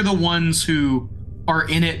 They're the ones who are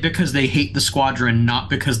in it because they hate the Squadron, not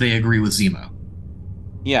because they agree with Zemo.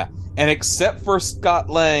 Yeah. And except for Scott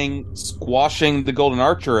Lang squashing the Golden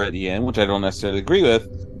Archer at the end, which I don't necessarily agree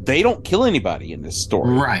with, they don't kill anybody in this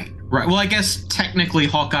story. Right. Well, I guess technically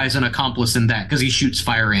Hawkeye's an accomplice in that because he shoots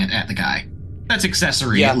Fire Ant at the guy. That's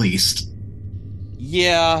accessory, at least.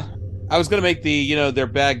 Yeah. I was going to make the, they're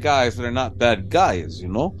bad guys, but they're not bad guys,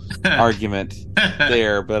 argument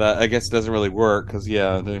there. But I guess it doesn't really work because,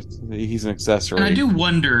 he's an accessory. And I do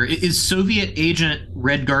wonder, is Soviet Agent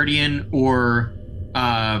Red Guardian or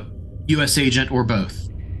U.S. Agent or both?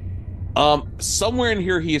 Somewhere in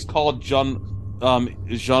here he is called John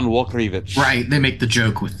Walkerevich. Right, they make the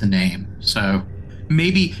joke with the name. So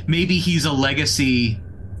maybe he's a legacy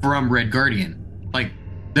from Red Guardian. Like,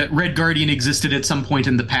 that Red Guardian existed at some point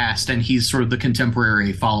in the past, and he's sort of the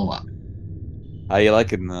contemporary follow-up. How you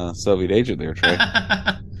liking Soviet Agent there, Trey?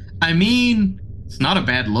 I mean, it's not a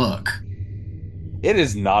bad look. It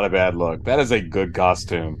is not a bad look. That is a good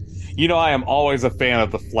costume. I am always a fan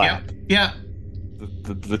of the flap. Yeah.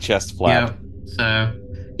 The chest flap. Yeah. So...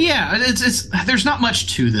 yeah, it's there's not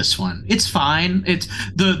much to this one. It's fine. It's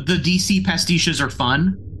the DC pastiches are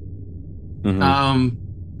fun. Mm-hmm.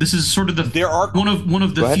 This is sort of one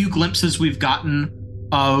of the few glimpses we've gotten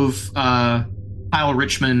of Kyle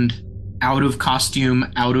Richmond out of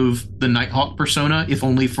costume, out of the Nighthawk persona, if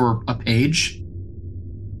only for a page.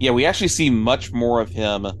 Yeah, we actually see much more of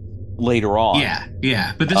him later on.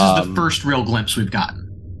 Yeah, but this is the first real glimpse we've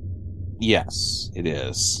gotten. Yes, it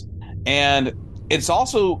is. And it's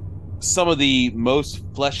also some of the most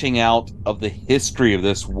fleshing out of the history of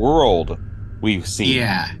this world we've seen.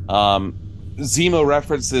 Yeah. Zemo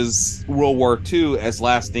references World War II as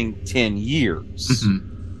lasting 10 years. Mm-hmm.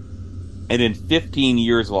 And in 15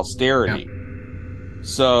 years of austerity. Yep.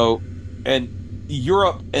 So, and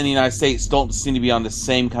Europe and the United States don't seem to be on the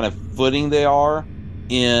same kind of footing they are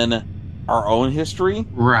in our own history.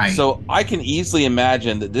 Right. So I can easily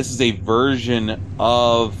imagine that this is a version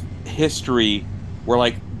of history where,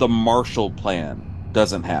 like, the Marshall Plan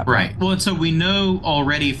doesn't happen. Right. Well, and so we know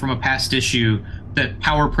already from a past issue that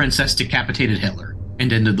Power Princess decapitated Hitler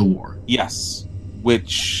and ended the war. Yes.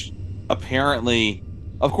 Which apparently,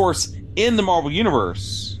 of course, in the Marvel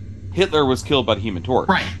Universe, Hitler was killed by the Human Torch.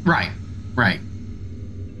 Right.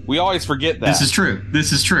 We always forget that. This is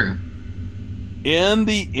true. In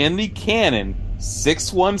the canon,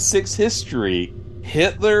 616 history,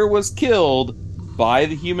 Hitler was killed by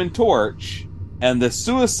the Human Torch, and the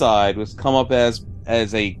suicide was come up as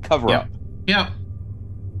a cover-up. Yep.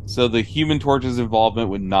 So the Human Torch's involvement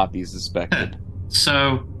would not be suspected.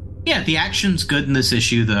 So, yeah, the action's good in this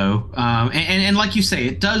issue, though. And like you say,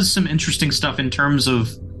 it does some interesting stuff in terms of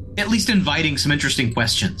at least inviting some interesting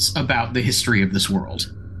questions about the history of this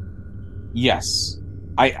world. Yes.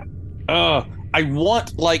 I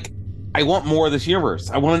want more of this universe.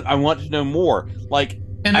 I want to know more. I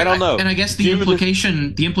don't know. And I guess the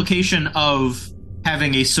implication of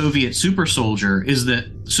having a Soviet super soldier is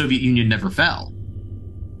that the Soviet Union never fell.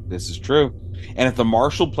 This is true. And if the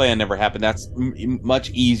Marshall Plan never happened, that's much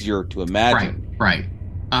easier to imagine. Right.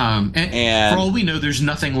 And for all we know, there's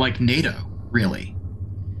nothing like NATO, really.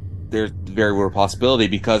 There's very real possibility,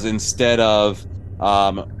 because instead of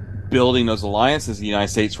building those alliances, the United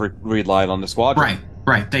States relied on the squadron.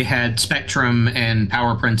 Right. They had Spectrum and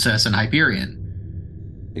Power Princess and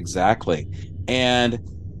Hyperion. Exactly. And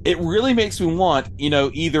it really makes me want,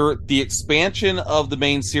 either the expansion of the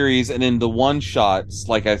main series and in the one-shots,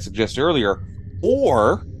 like I suggested earlier,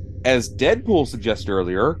 or, as Deadpool suggested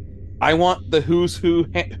earlier, I want the Who's Who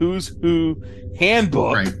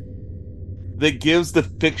handbook that gives the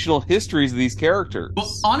fictional histories of these characters.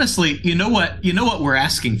 Well, honestly, you know what we're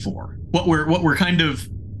asking for? What we're kind of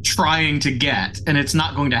trying to get, and it's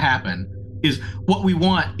not going to happen, is what we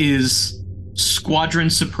want is Squadron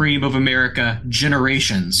Supreme of America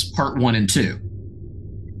Generations Part 1 and 2.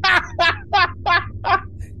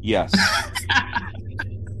 Yes.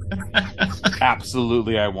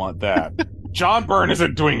 Absolutely, I want that. John Byrne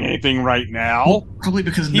isn't doing anything right now. Well, probably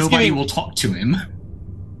because nobody will talk to him.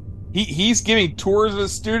 He's giving tours of the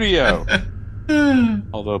studio.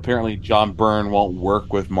 Although apparently John Byrne won't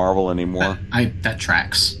work with Marvel anymore. That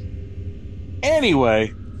tracks.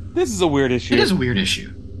 Anyway, this is a weird issue. It is a weird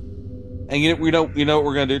issue. And you know what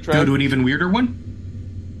we're going to do, Trey? Go to an even weirder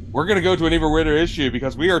one? We're going to go to an even weirder issue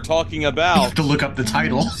because we are talking about... You have to look up the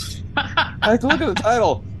title. I have to look at the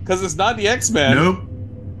title because it's not the X-Men. Nope.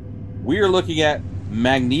 We are looking at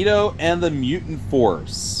Magneto and the Mutant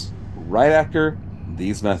Force right after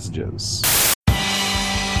these messages.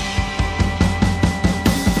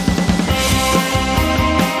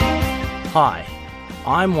 Hi,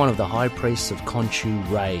 I'm one of the High Priests of Khonshu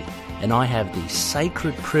Ray, and I have the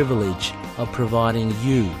sacred privilege of providing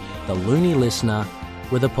you, the loony listener,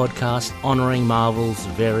 with a podcast honouring Marvel's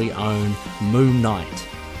very own Moon Knight.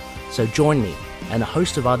 So join me and a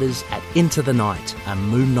host of others at Into the Night, a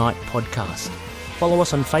Moon Knight podcast. Follow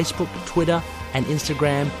us on Facebook, Twitter and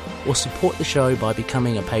Instagram, or support the show by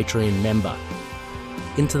becoming a Patreon member.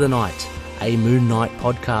 Into the Night, a Moon Knight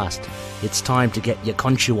podcast. It's time to get your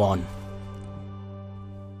Khonshu on.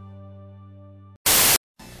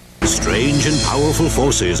 Strange and powerful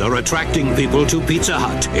forces are attracting people to Pizza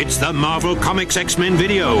Hut. It's the Marvel Comics X-Men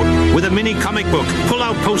video with a mini comic book,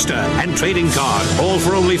 pull-out poster, and trading card, all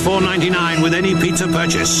for only $4.99 with any pizza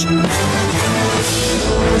purchase.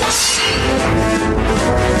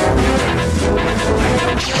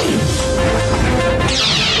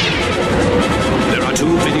 There are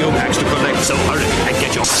 2 video packs to collect, so hurry and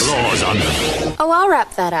get your claws on them. Oh, I'll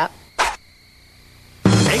wrap that up.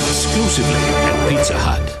 Exclusively at Pizza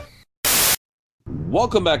Hut.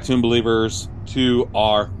 Welcome back, Toon Believers, to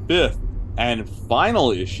our 5th and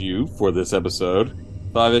final issue for this episode.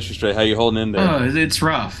 5 issues straight. How you holding in there? Oh, it's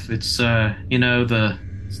rough. It's, the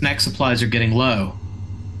snack supplies are getting low.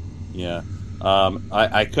 Yeah.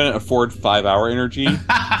 I couldn't afford 5-hour energy,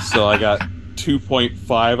 so I got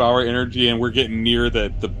 2.5-hour energy, and we're getting near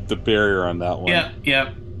the barrier on that one.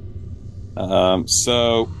 Yep.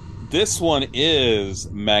 So this one is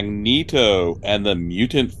Magneto and the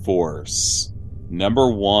Mutant Force.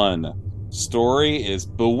 Number 1. Story is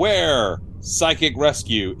Beware! Psychic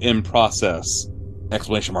Rescue in Process!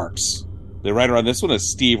 Exclamation marks. The writer on this one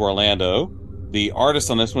is Steve Orlando. The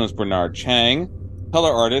artist on this one is Bernard Chang.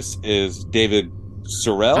 Color artist is David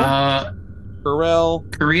Curiel.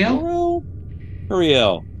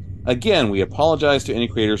 Again, we apologize to any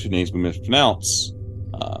creators whose names we mispronounce.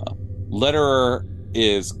 Letterer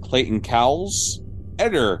is Clayton Cowles.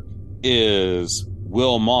 Editor is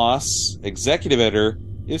Will Moss. Executive editor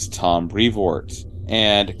is Tom Brevoort.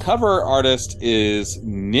 And cover artist is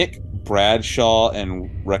Nick Bradshaw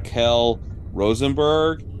and Raquel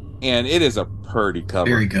Rosenberg. And it is a pretty cover.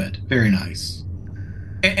 Very good. Very nice.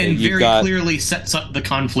 And very clearly sets up the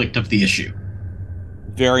conflict of the issue.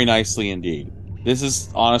 Very nicely indeed. This is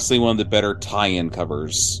honestly one of the better tie-in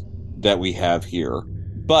covers that we have here.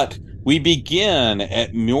 But we begin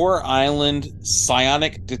at Muir Island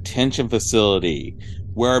Psionic Detention Facility,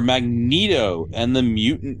 where Magneto and the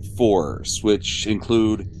Mutant Force, which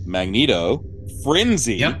include Magneto,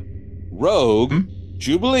 Frenzy, Rogue,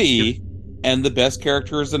 Jubilee, and the best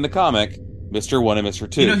characters in the comic, Mr. 1 and Mr.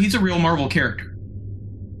 2. You know, he's a real Marvel character.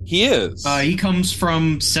 He is. He comes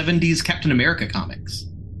from 70s Captain America comics.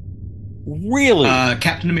 Really?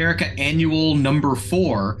 Captain America Annual number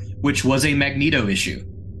 4, which was a Magneto issue.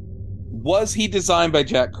 Was he designed by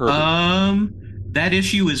Jack Kirby? That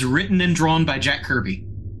issue is written and drawn by Jack Kirby.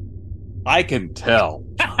 I can tell.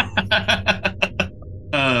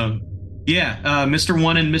 Mr.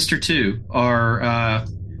 1 and Mr. 2 are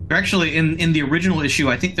they're actually in the original issue.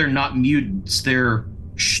 I think they're not mutants, they're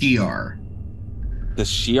Shi'ar. The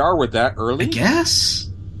Shi'ar were that early? I guess.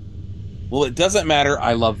 Well, it doesn't matter.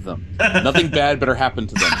 I love them. Nothing bad better happen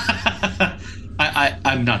to them.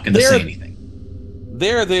 I'm not going to say anything.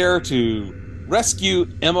 They're there to rescue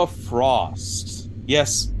Emma Frost.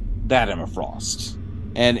 Yes, that Emma Frost.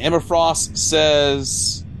 And Emma Frost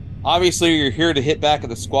says, obviously you're here to hit back at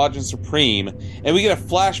the Squadron Supreme. And we get a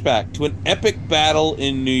flashback to an epic battle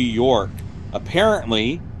in New York.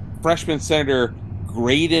 Apparently, freshman Senator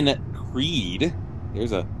Graydon Creed,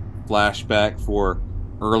 there's a flashback for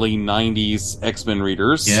early 90s X-Men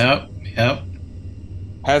readers. Yep.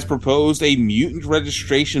 Has proposed a mutant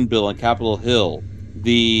registration bill on Capitol Hill.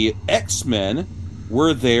 The X-Men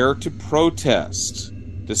were there to protest,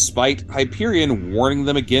 despite Hyperion warning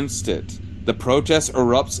them against it. The protest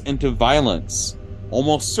erupts into violence,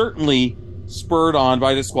 almost certainly spurred on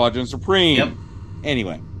by the Squadron Supreme. Yep.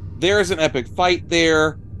 Anyway, there's an epic fight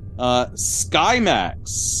there. Skymax,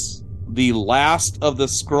 the last of the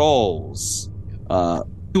Skrulls,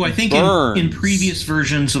 who I think in previous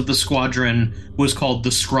versions of the Squadron was called the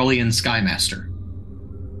Skrullian Skymaster.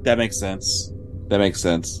 That makes sense.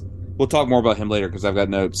 We'll talk more about him later because I've got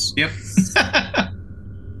notes. Yep.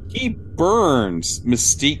 He burns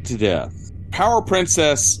Mystique to death. Power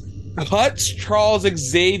Princess cuts Charles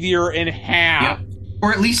Xavier in half. Yep.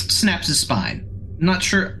 Or at least snaps his spine. I'm not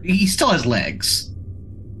sure. He still has legs.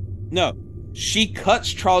 No. She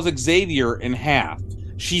cuts Charles Xavier in half.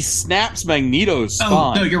 She snaps Magneto's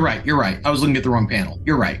spine. Oh, no, you're right. I was looking at the wrong panel.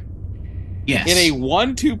 You're right. Yes. In a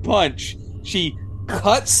 1-2 punch, she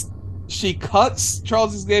cuts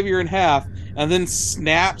Charles Xavier in half and then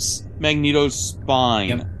snaps Magneto's spine.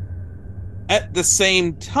 Yep. At the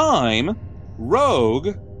same time,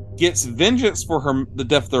 Rogue gets vengeance for the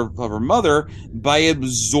death of her mother by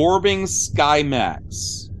absorbing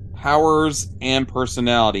Skymax powers and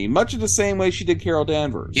personality, much of the same way she did Carol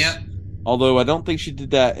Danvers. Yep. Although I don't think she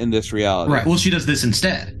did that in this reality. Right. Well, she does this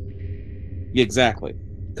instead. Exactly.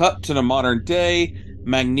 Cut to the modern day.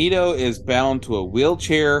 Magneto is bound to a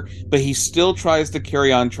wheelchair, but he still tries to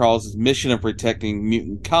carry on Charles' mission of protecting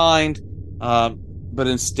mutant kind, but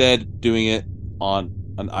instead doing it on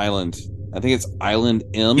an island. I think it's Island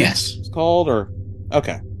M. Yes. It's called,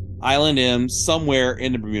 Island M, somewhere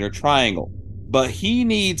in the Bermuda Triangle. But he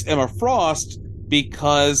needs Emma Frost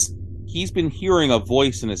because he's been hearing a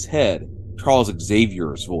voice in his head, Charles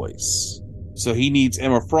Xavier's voice. So he needs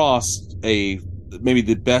Emma Frost, maybe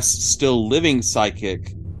the best still living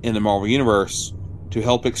psychic in the Marvel Universe, to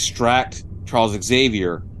help extract Charles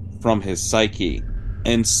Xavier from his psyche.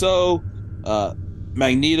 And so,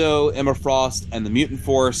 Magneto, Emma Frost, and the Mutant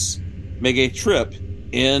Force make a trip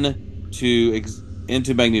into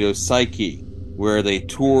Magneto's psyche, where they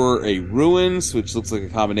tour a ruins, which looks like a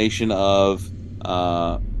combination of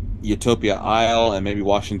Utopia Isle and maybe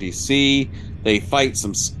Washington, D.C. They fight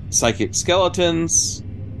some psychic skeletons,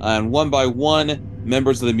 and one by one,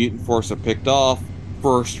 members of the Mutant Force are picked off.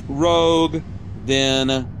 First Rogue,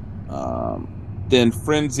 then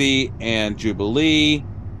Frenzy and Jubilee,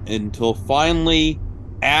 until finally,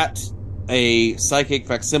 at a psychic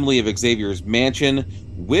facsimile of Xavier's mansion,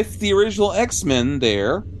 with the original X-Men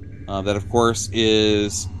there, that of course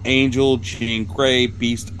is Angel, Jean Grey,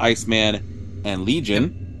 Beast, Iceman, and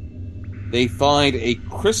Legion. They find a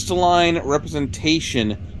crystalline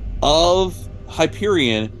representation of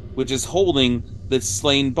Hyperion, which is holding the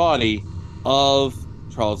slain body of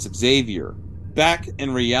Charles Xavier. Back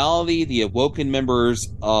in reality, the awoken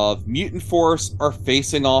members of Mutant Force are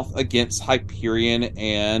facing off against Hyperion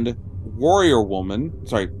and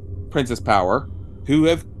Princess Power, who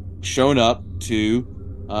have shown up to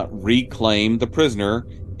reclaim the prisoner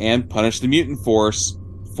and punish the Mutant Force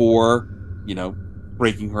for,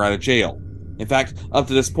 breaking her out of jail. In fact, up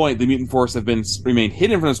to this point, the Mutant Force have remained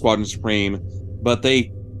hidden from the Squadron Supreme, but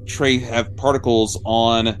they have particles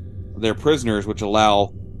on their prisoners which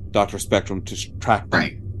allow Dr. Spectrum to track them.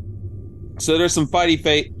 Right. So there's some fight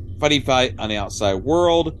on the outside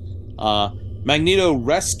world. Magneto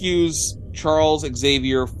rescues Charles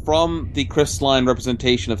Xavier from the crystalline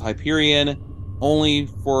representation of Hyperion, only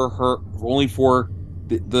for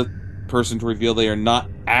the person to reveal they are not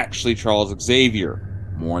actually Charles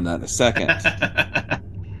Xavier. More on that in a second.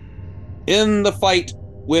 In the fight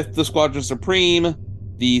with the Squadron Supreme,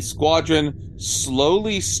 the Squadron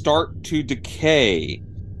slowly start to decay,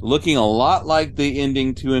 looking a lot like the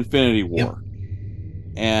ending to Infinity War. Yep.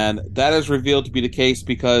 And that is revealed to be the case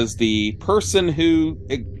because the person who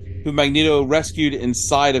Magneto rescued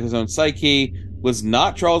inside of his own psyche was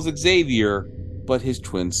not Charles Xavier, but his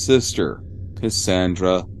twin sister,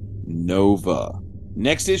 Cassandra Nova.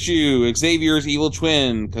 Next issue, Xavier's evil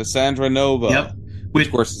twin, Cassandra Nova. Yep. Which,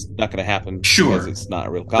 of course, is not going to happen. Sure. Because it's not a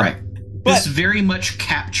real comic. Right. This very much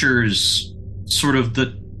captures sort of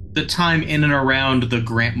the time in and around the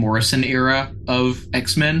Grant Morrison era of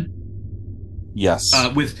X-Men. Yes.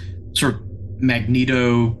 With sort of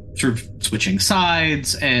Magneto sort of switching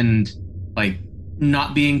sides and, like,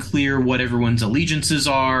 not being clear what everyone's allegiances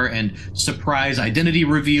are, and surprise identity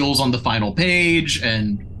reveals on the final page,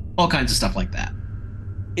 and all kinds of stuff like that.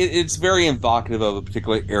 It's very evocative of a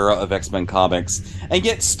particular era of X-Men comics, and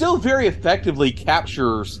yet still very effectively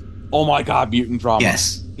captures, oh my god, mutant drama.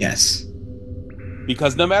 Yes.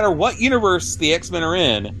 Because no matter what universe the X-Men are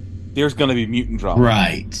in, there's going to be mutant drama.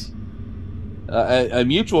 Right. A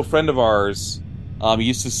mutual friend of ours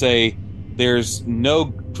used to say, there's no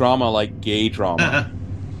drama like gay drama.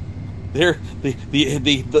 The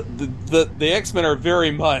X-Men are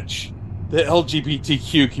very much the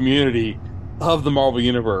LGBTQ community of the Marvel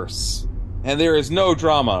Universe. And there is no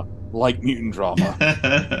drama like mutant drama.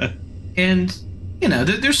 And, you know,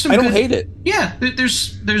 there's some I don't hate it. Yeah,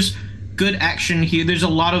 there's good action here. There's a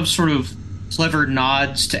lot of sort of clever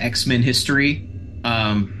nods to X-Men history.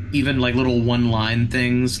 Even like little one-line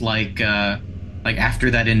things like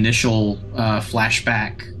after that initial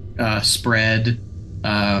flashback spread,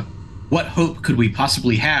 what hope could we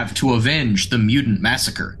possibly have to avenge the mutant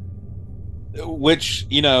massacre? Which,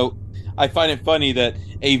 you know, I find it funny that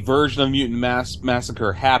a version of Mutant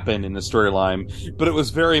Massacre happened in the storyline, but it was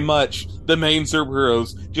very much the main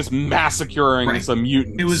superheroes just massacring some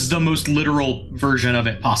mutants. It was the most literal version of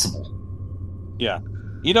it possible. Yeah.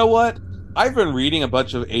 You know what? I've been reading a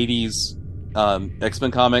bunch of 80s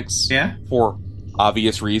X-Men comics for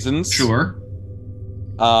obvious reasons. Sure.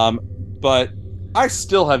 But I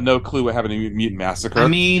still have no clue what happened in Mutant Massacre. I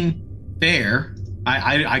mean, fair.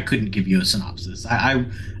 I couldn't give you a synopsis.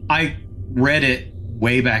 I read it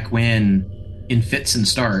way back when in fits and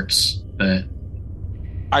starts, but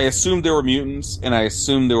I assumed there were mutants and I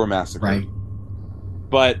assumed they were massacred. Right.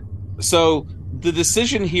 But so the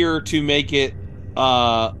decision here to make it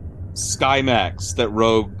Skymax that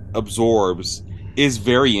Rogue absorbs is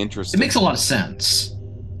very interesting. It makes a lot of sense.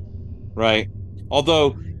 Right.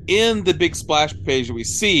 Although in the big splash page that we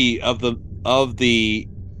see of the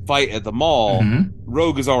fight at the mall,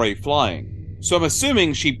 Rogue is already flying. So I'm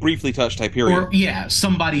assuming she briefly touched Hyperion. Or,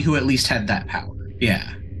 somebody who at least had that power.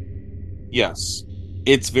 Yeah. Yes.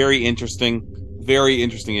 It's very interesting. Very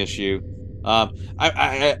interesting issue.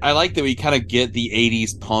 I like that we kind of get the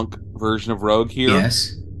 80s punk version of Rogue here.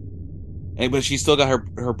 Yes. But she's still got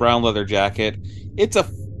her brown leather jacket. It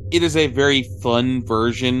is a very fun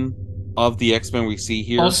version of the X-Men we see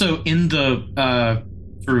here. Also, in the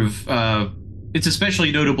it's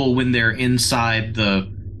especially notable when they're inside the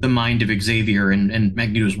mind of Xavier and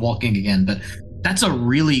Magneto's walking again, but that's a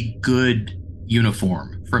really good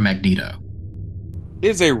uniform for Magneto. It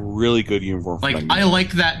is a really good uniform for Magneto. I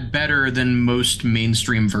like that better than most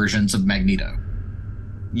mainstream versions of Magneto.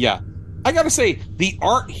 Yeah. I gotta say, the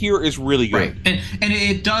art here is really good. Right. And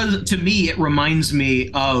it does, to me, it reminds me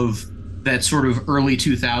of that sort of early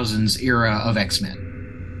 2000s era of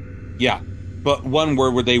X-Men. Yeah. But one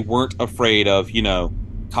where they weren't afraid of,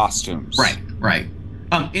 costumes. Right.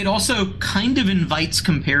 It also kind of invites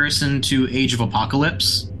comparison to Age of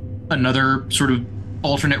Apocalypse, another sort of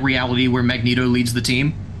alternate reality where Magneto leads the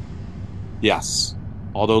team. Yes.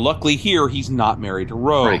 Although luckily here, he's not married to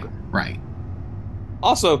Rogue. Right.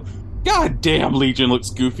 Also, goddamn, Legion looks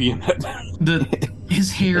goofy in that.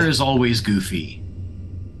 His hair is always goofy.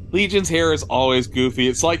 Legion's hair is always goofy.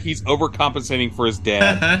 It's like he's overcompensating for his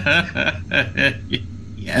dad.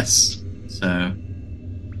 Yes. So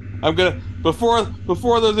I'm gonna before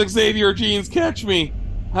those Xavier genes catch me.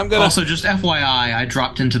 I'm gonna. Also, just FYI, I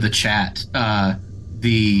dropped into the chat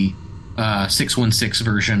the 616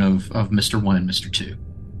 version of Mr. 1 and Mr. 2.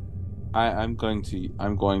 I'm going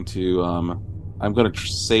to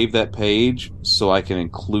save that page so I can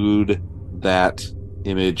include that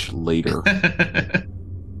image later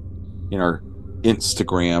in our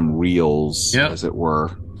Instagram reels, as it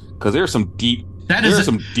were. Because there's some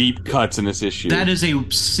deep cuts in this issue. That is a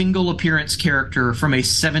single appearance character from a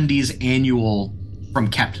 70s annual from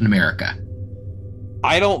Captain America.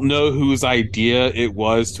 I don't know whose idea it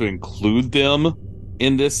was to include them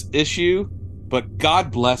in this issue, but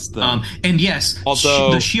God bless them. And yes,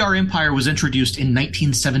 although the Shi'ar Empire was introduced in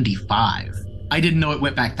 1975. I didn't know it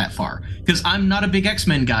went back that far, because I'm not a big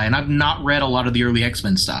X-Men guy, and I've not read a lot of the early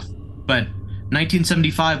X-Men stuff. But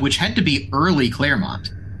 1975, which had to be early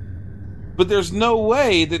Claremont. But there's no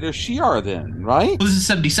way that there's Shi'ar then, right? Well, this is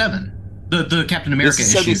 77. The Captain America issue.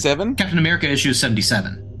 77? Captain America issue is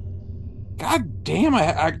 77. God damn,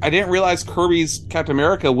 I didn't realize Kirby's Captain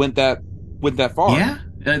America went that far. Yeah,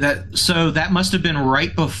 so that must have been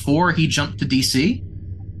right before he jumped to DC?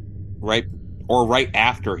 Right, or right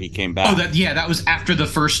after he came back. Oh, that was after the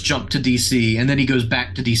first jump to DC, and then he goes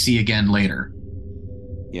back to DC again later.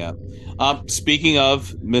 Yeah. Speaking of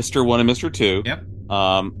Mr. 1 and Mr. 2, yep.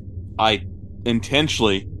 I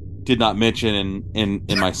intentionally did not mention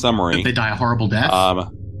in my summary that they die a horrible death.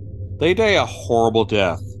 They die a horrible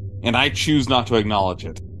death, and I choose not to acknowledge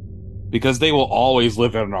it because they will always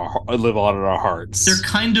live on in our hearts. They're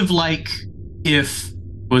kind of like if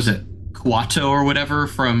Kuato or whatever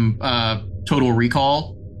from Total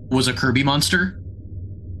Recall was a Kirby monster.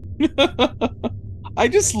 I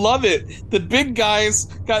just love it. The big guy's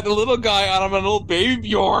got the little guy out of a little baby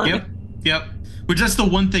Bjorn. Yep. Which that's the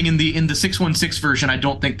one thing in the 616 version, I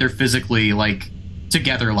don't think they're physically like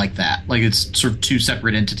together like that. Like it's sort of two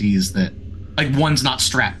separate entities that like one's not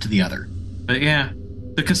strapped to the other. But yeah,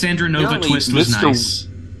 the Cassandra Nova Apparently, twist was nice.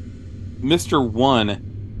 Mr.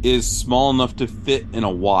 1 is small enough to fit in a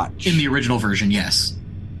watch. In the original version, yes.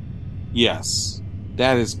 Yes.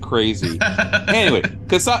 That is crazy. Anyway,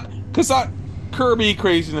 Kirby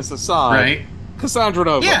craziness aside, right? Cassandra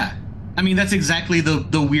Nova. Yeah. I mean, that's exactly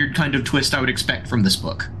the weird kind of twist I would expect from this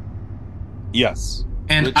book. Yes.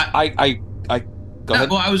 And which I go ahead.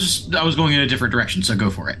 Well, I was going in a different direction, so go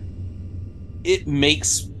for it. It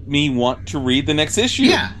makes me want to read the next issue.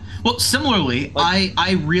 Yeah. Well, similarly,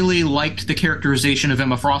 I really liked the characterization of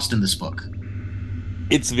Emma Frost in this book.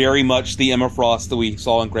 It's very much the Emma Frost that we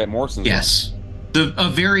saw in Grant Morrison's Yes. A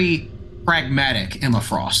very pragmatic Emma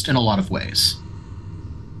Frost in a lot of ways.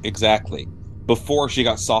 Exactly. Before she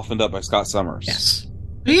got softened up by Scott Summers. Yes.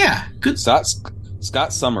 But yeah, good.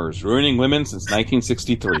 Scott Summers, ruining women since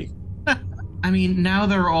 1963. I mean, now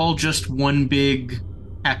they're all just one big,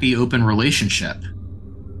 happy, open relationship.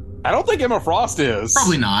 I don't think Emma Frost is.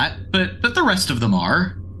 Probably not, but the rest of them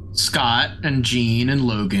are. Scott and Jean and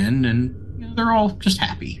Logan, and they're all just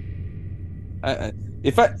happy.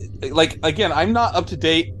 Again, I'm not up to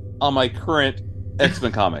date on my current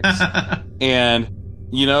X-Men comics. And,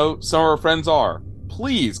 some of our friends are.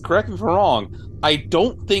 Please, correct me if I'm wrong. I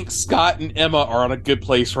don't think Scott and Emma are on a good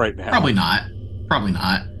place right now. Probably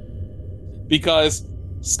not. Because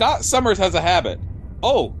Scott Summers has a habit.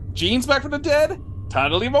 Oh, Jean's back from the dead?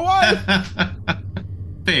 Time to leave my wife.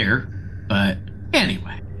 Fair, but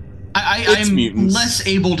anyway. I'm mutants. less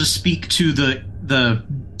able to speak to the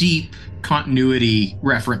deep continuity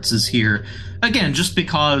references here. Again, just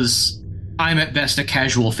because I'm at best a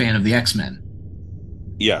casual fan of the X-Men.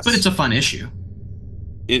 Yes. But it's a fun issue.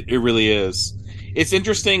 It really is. It's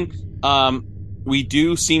interesting. We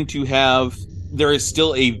do seem to have... There is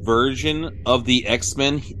still a version of the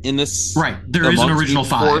X-Men in this. Right. There is an original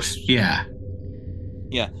 5. Yeah.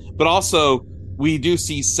 Yeah. But also, we do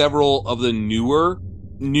see several of the New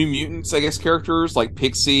Mutants, I guess, characters, like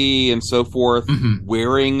Pixie and so forth,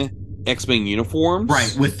 wearing X-Men uniforms.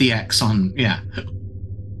 Right, with the X on, yeah.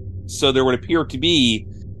 So there would appear to be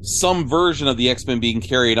some version of the X-Men being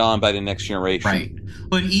carried on by the next generation. Right.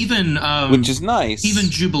 But even... which is nice. Even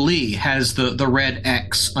Jubilee has the red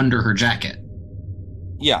X under her jacket.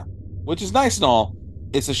 Yeah. Which is nice and all.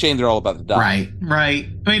 It's a shame they're all about to die. Right.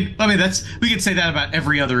 I mean, we could say that about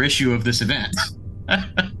every other issue of this event.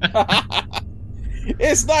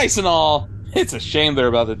 It's nice and all. It's a shame they're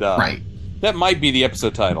about to die. Right. That might be the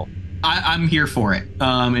episode title. I'm here for it.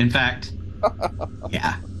 In fact,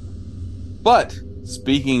 yeah. But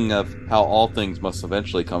speaking of how all things must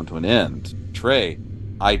eventually come to an end, Trey,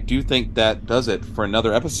 I do think that does it for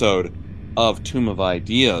another episode of Tomb of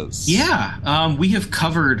Ideas. Yeah, we have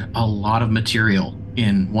covered a lot of material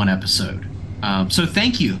in one episode. So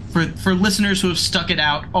thank you for listeners who have stuck it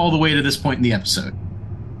out all the way to this point in the episode.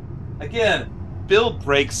 Again, Bill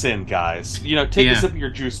breaks in, guys. Take a sip of your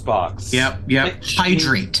juice box. Yep.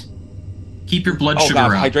 Hydrate. Keep your blood sugar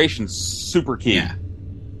up. Hydration's super key. Yeah.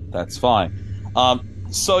 That's fine.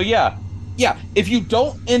 So yeah. If you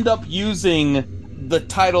don't end up using the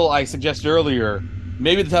title I suggested earlier,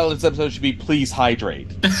 maybe the title of this episode should be "Please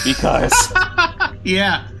Hydrate," because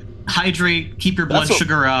yeah, hydrate, keep your blood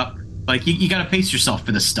sugar up. Like you got to pace yourself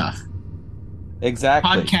for this stuff. Exactly.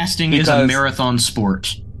 Podcasting is a marathon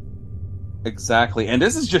sport. Exactly, and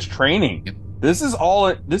this is just training. Yep. This is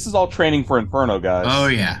all training for Inferno, guys. Oh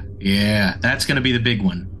yeah, that's going to be the big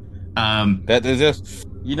one. That is just,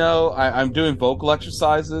 I'm doing vocal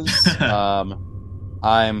exercises.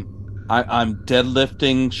 I'm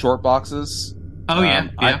deadlifting short boxes. Oh yeah.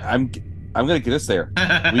 I'm gonna get us there.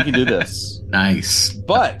 We can do this. Nice.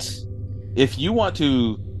 But if you want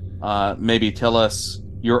to maybe tell us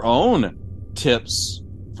your own tips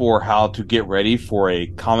for how to get ready for a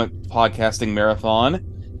comic podcasting marathon,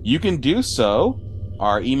 you can do so.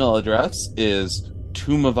 Our email address is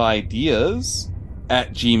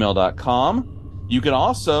tombofIdeas@gmail.com. You can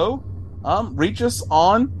also reach us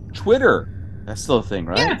on Twitter. That's still a thing,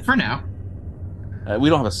 right? Yeah, for now. We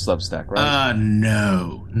don't have a Substack, right?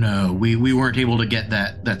 No. We weren't able to get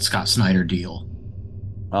that Scott Snyder deal.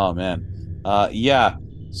 Oh man. Yeah.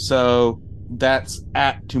 So that's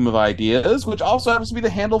at Tomb of Ideas, which also happens to be the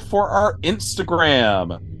handle for our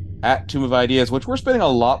Instagram at Tomb of Ideas, which we're spending a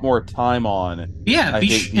lot more time on. Yeah,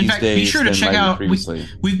 be sure to check out.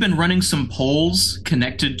 We've been running some polls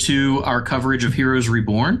connected to our coverage of Heroes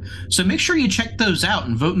Reborn, so make sure you check those out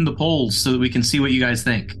and vote in the polls so that we can see what you guys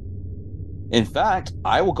think. In fact,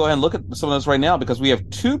 I will go ahead and look at some of those right now because we have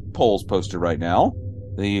 2 polls posted right now.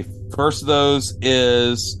 The first of those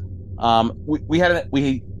is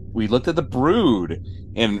we looked at the Brood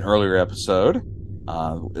in an earlier episode.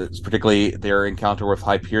 It's particularly their encounter with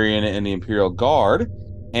Hyperion and the Imperial Guard,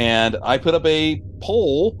 and I put up a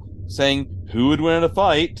poll saying who would win in a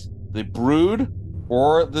fight, the Brood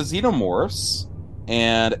or the Xenomorphs,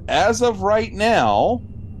 and as of right now,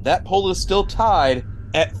 that poll is still tied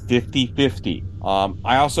at 50-50.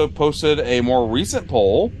 I also posted a more recent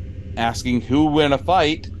poll asking who would win in a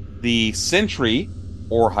fight, the Sentry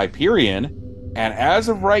or Hyperion, and as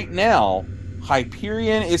of right now,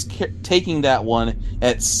 Hyperion is taking that one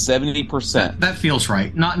at 70%. That feels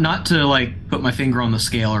right. Not to like put my finger on the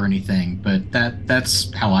scale or anything, but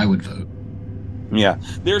that's how I would vote. Yeah,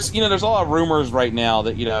 there's a lot of rumors right now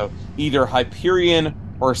that either Hyperion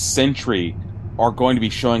or Sentry are going to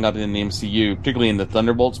be showing up in the MCU, particularly in the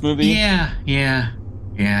Thunderbolts movie. Yeah.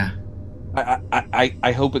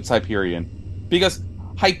 I hope it's Hyperion because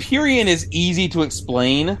Hyperion is easy to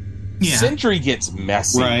explain. Yeah. Sentry gets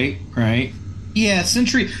messy. Right. Yeah,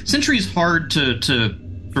 Sentry is hard to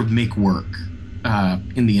sort of make work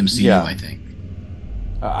in the MCU, yeah. I think.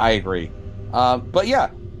 I agree. But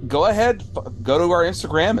yeah, go ahead, go to our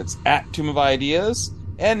Instagram. It's at Tomb of Ideas,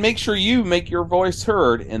 and make sure you make your voice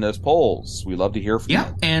heard in those polls. We love to hear from you.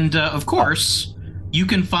 Yeah, and of course, you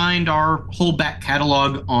can find our whole back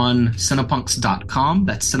catalog on Cinepunks.com.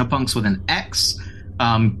 That's Cinepunks with an X.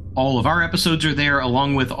 All of our episodes are there,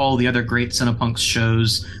 along with all the other great Cinepunks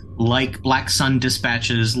shows, like Black Sun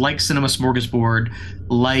Dispatches, like Cinema Smorgasbord,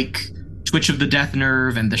 like Twitch of the Death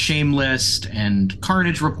Nerve, and The Shamelist, and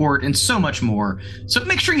Carnage Report, and so much more. So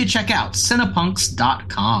make sure you check out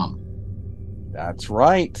Cinepunks.com. That's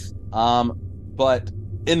right. But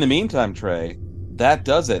in the meantime, Trey, that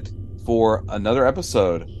does it for another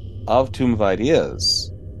episode of Tomb of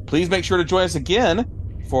Ideas. Please make sure to join us again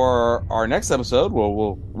for our next episode,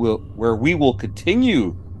 where we will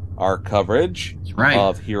continue our coverage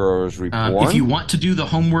of Heroes Reborn. If you want to do the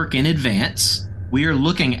homework in advance, we are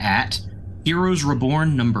looking at Heroes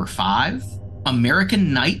Reborn number 5,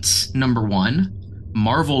 American Knights number 1,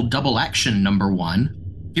 Marvel Double Action number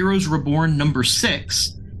 1, Heroes Reborn number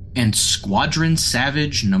 6, and Squadron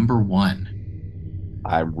Savage number 1.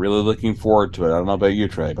 I'm really looking forward to it. I don't know about you,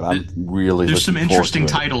 Trey, but I'm really There's some looking forward interesting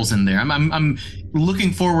to it. titles in there. I'm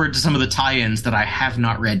looking forward to some of the tie-ins that I have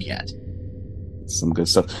not read yet. Some good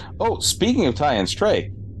stuff. Oh, speaking of tie-ins,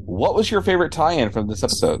 Trey, what was your favorite tie-in from this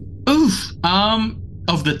episode?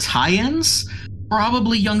 Of the tie-ins,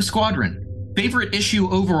 probably Young Squadron. Favorite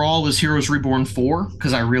issue overall is Heroes Reborn 4,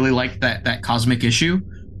 because I really liked that cosmic issue.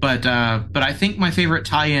 But I think my favorite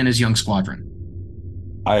tie-in is Young Squadron.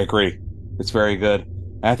 I agree. It's very good.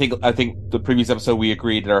 I think the previous episode we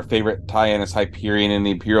agreed that our favorite tie-in is Hyperion and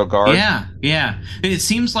the Imperial Guard. Yeah. It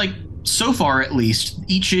seems like so far, at least,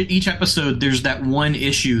 each episode there's that one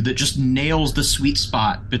issue that just nails the sweet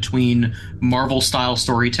spot between Marvel-style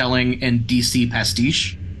storytelling and DC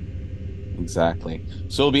pastiche. Exactly.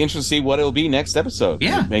 So it'll be interesting to see what it'll be next episode.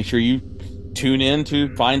 Yeah. Make sure you tune in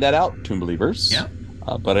to find that out, Tomb Believers. Yeah.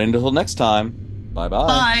 But until next time, bye-bye.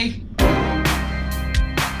 Bye.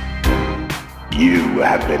 You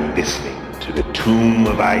have been listening to the Tomb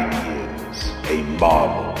of Ideas, a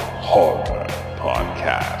Marvel horror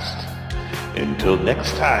podcast. Until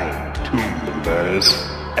next time, Tubers,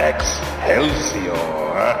 Excelsior!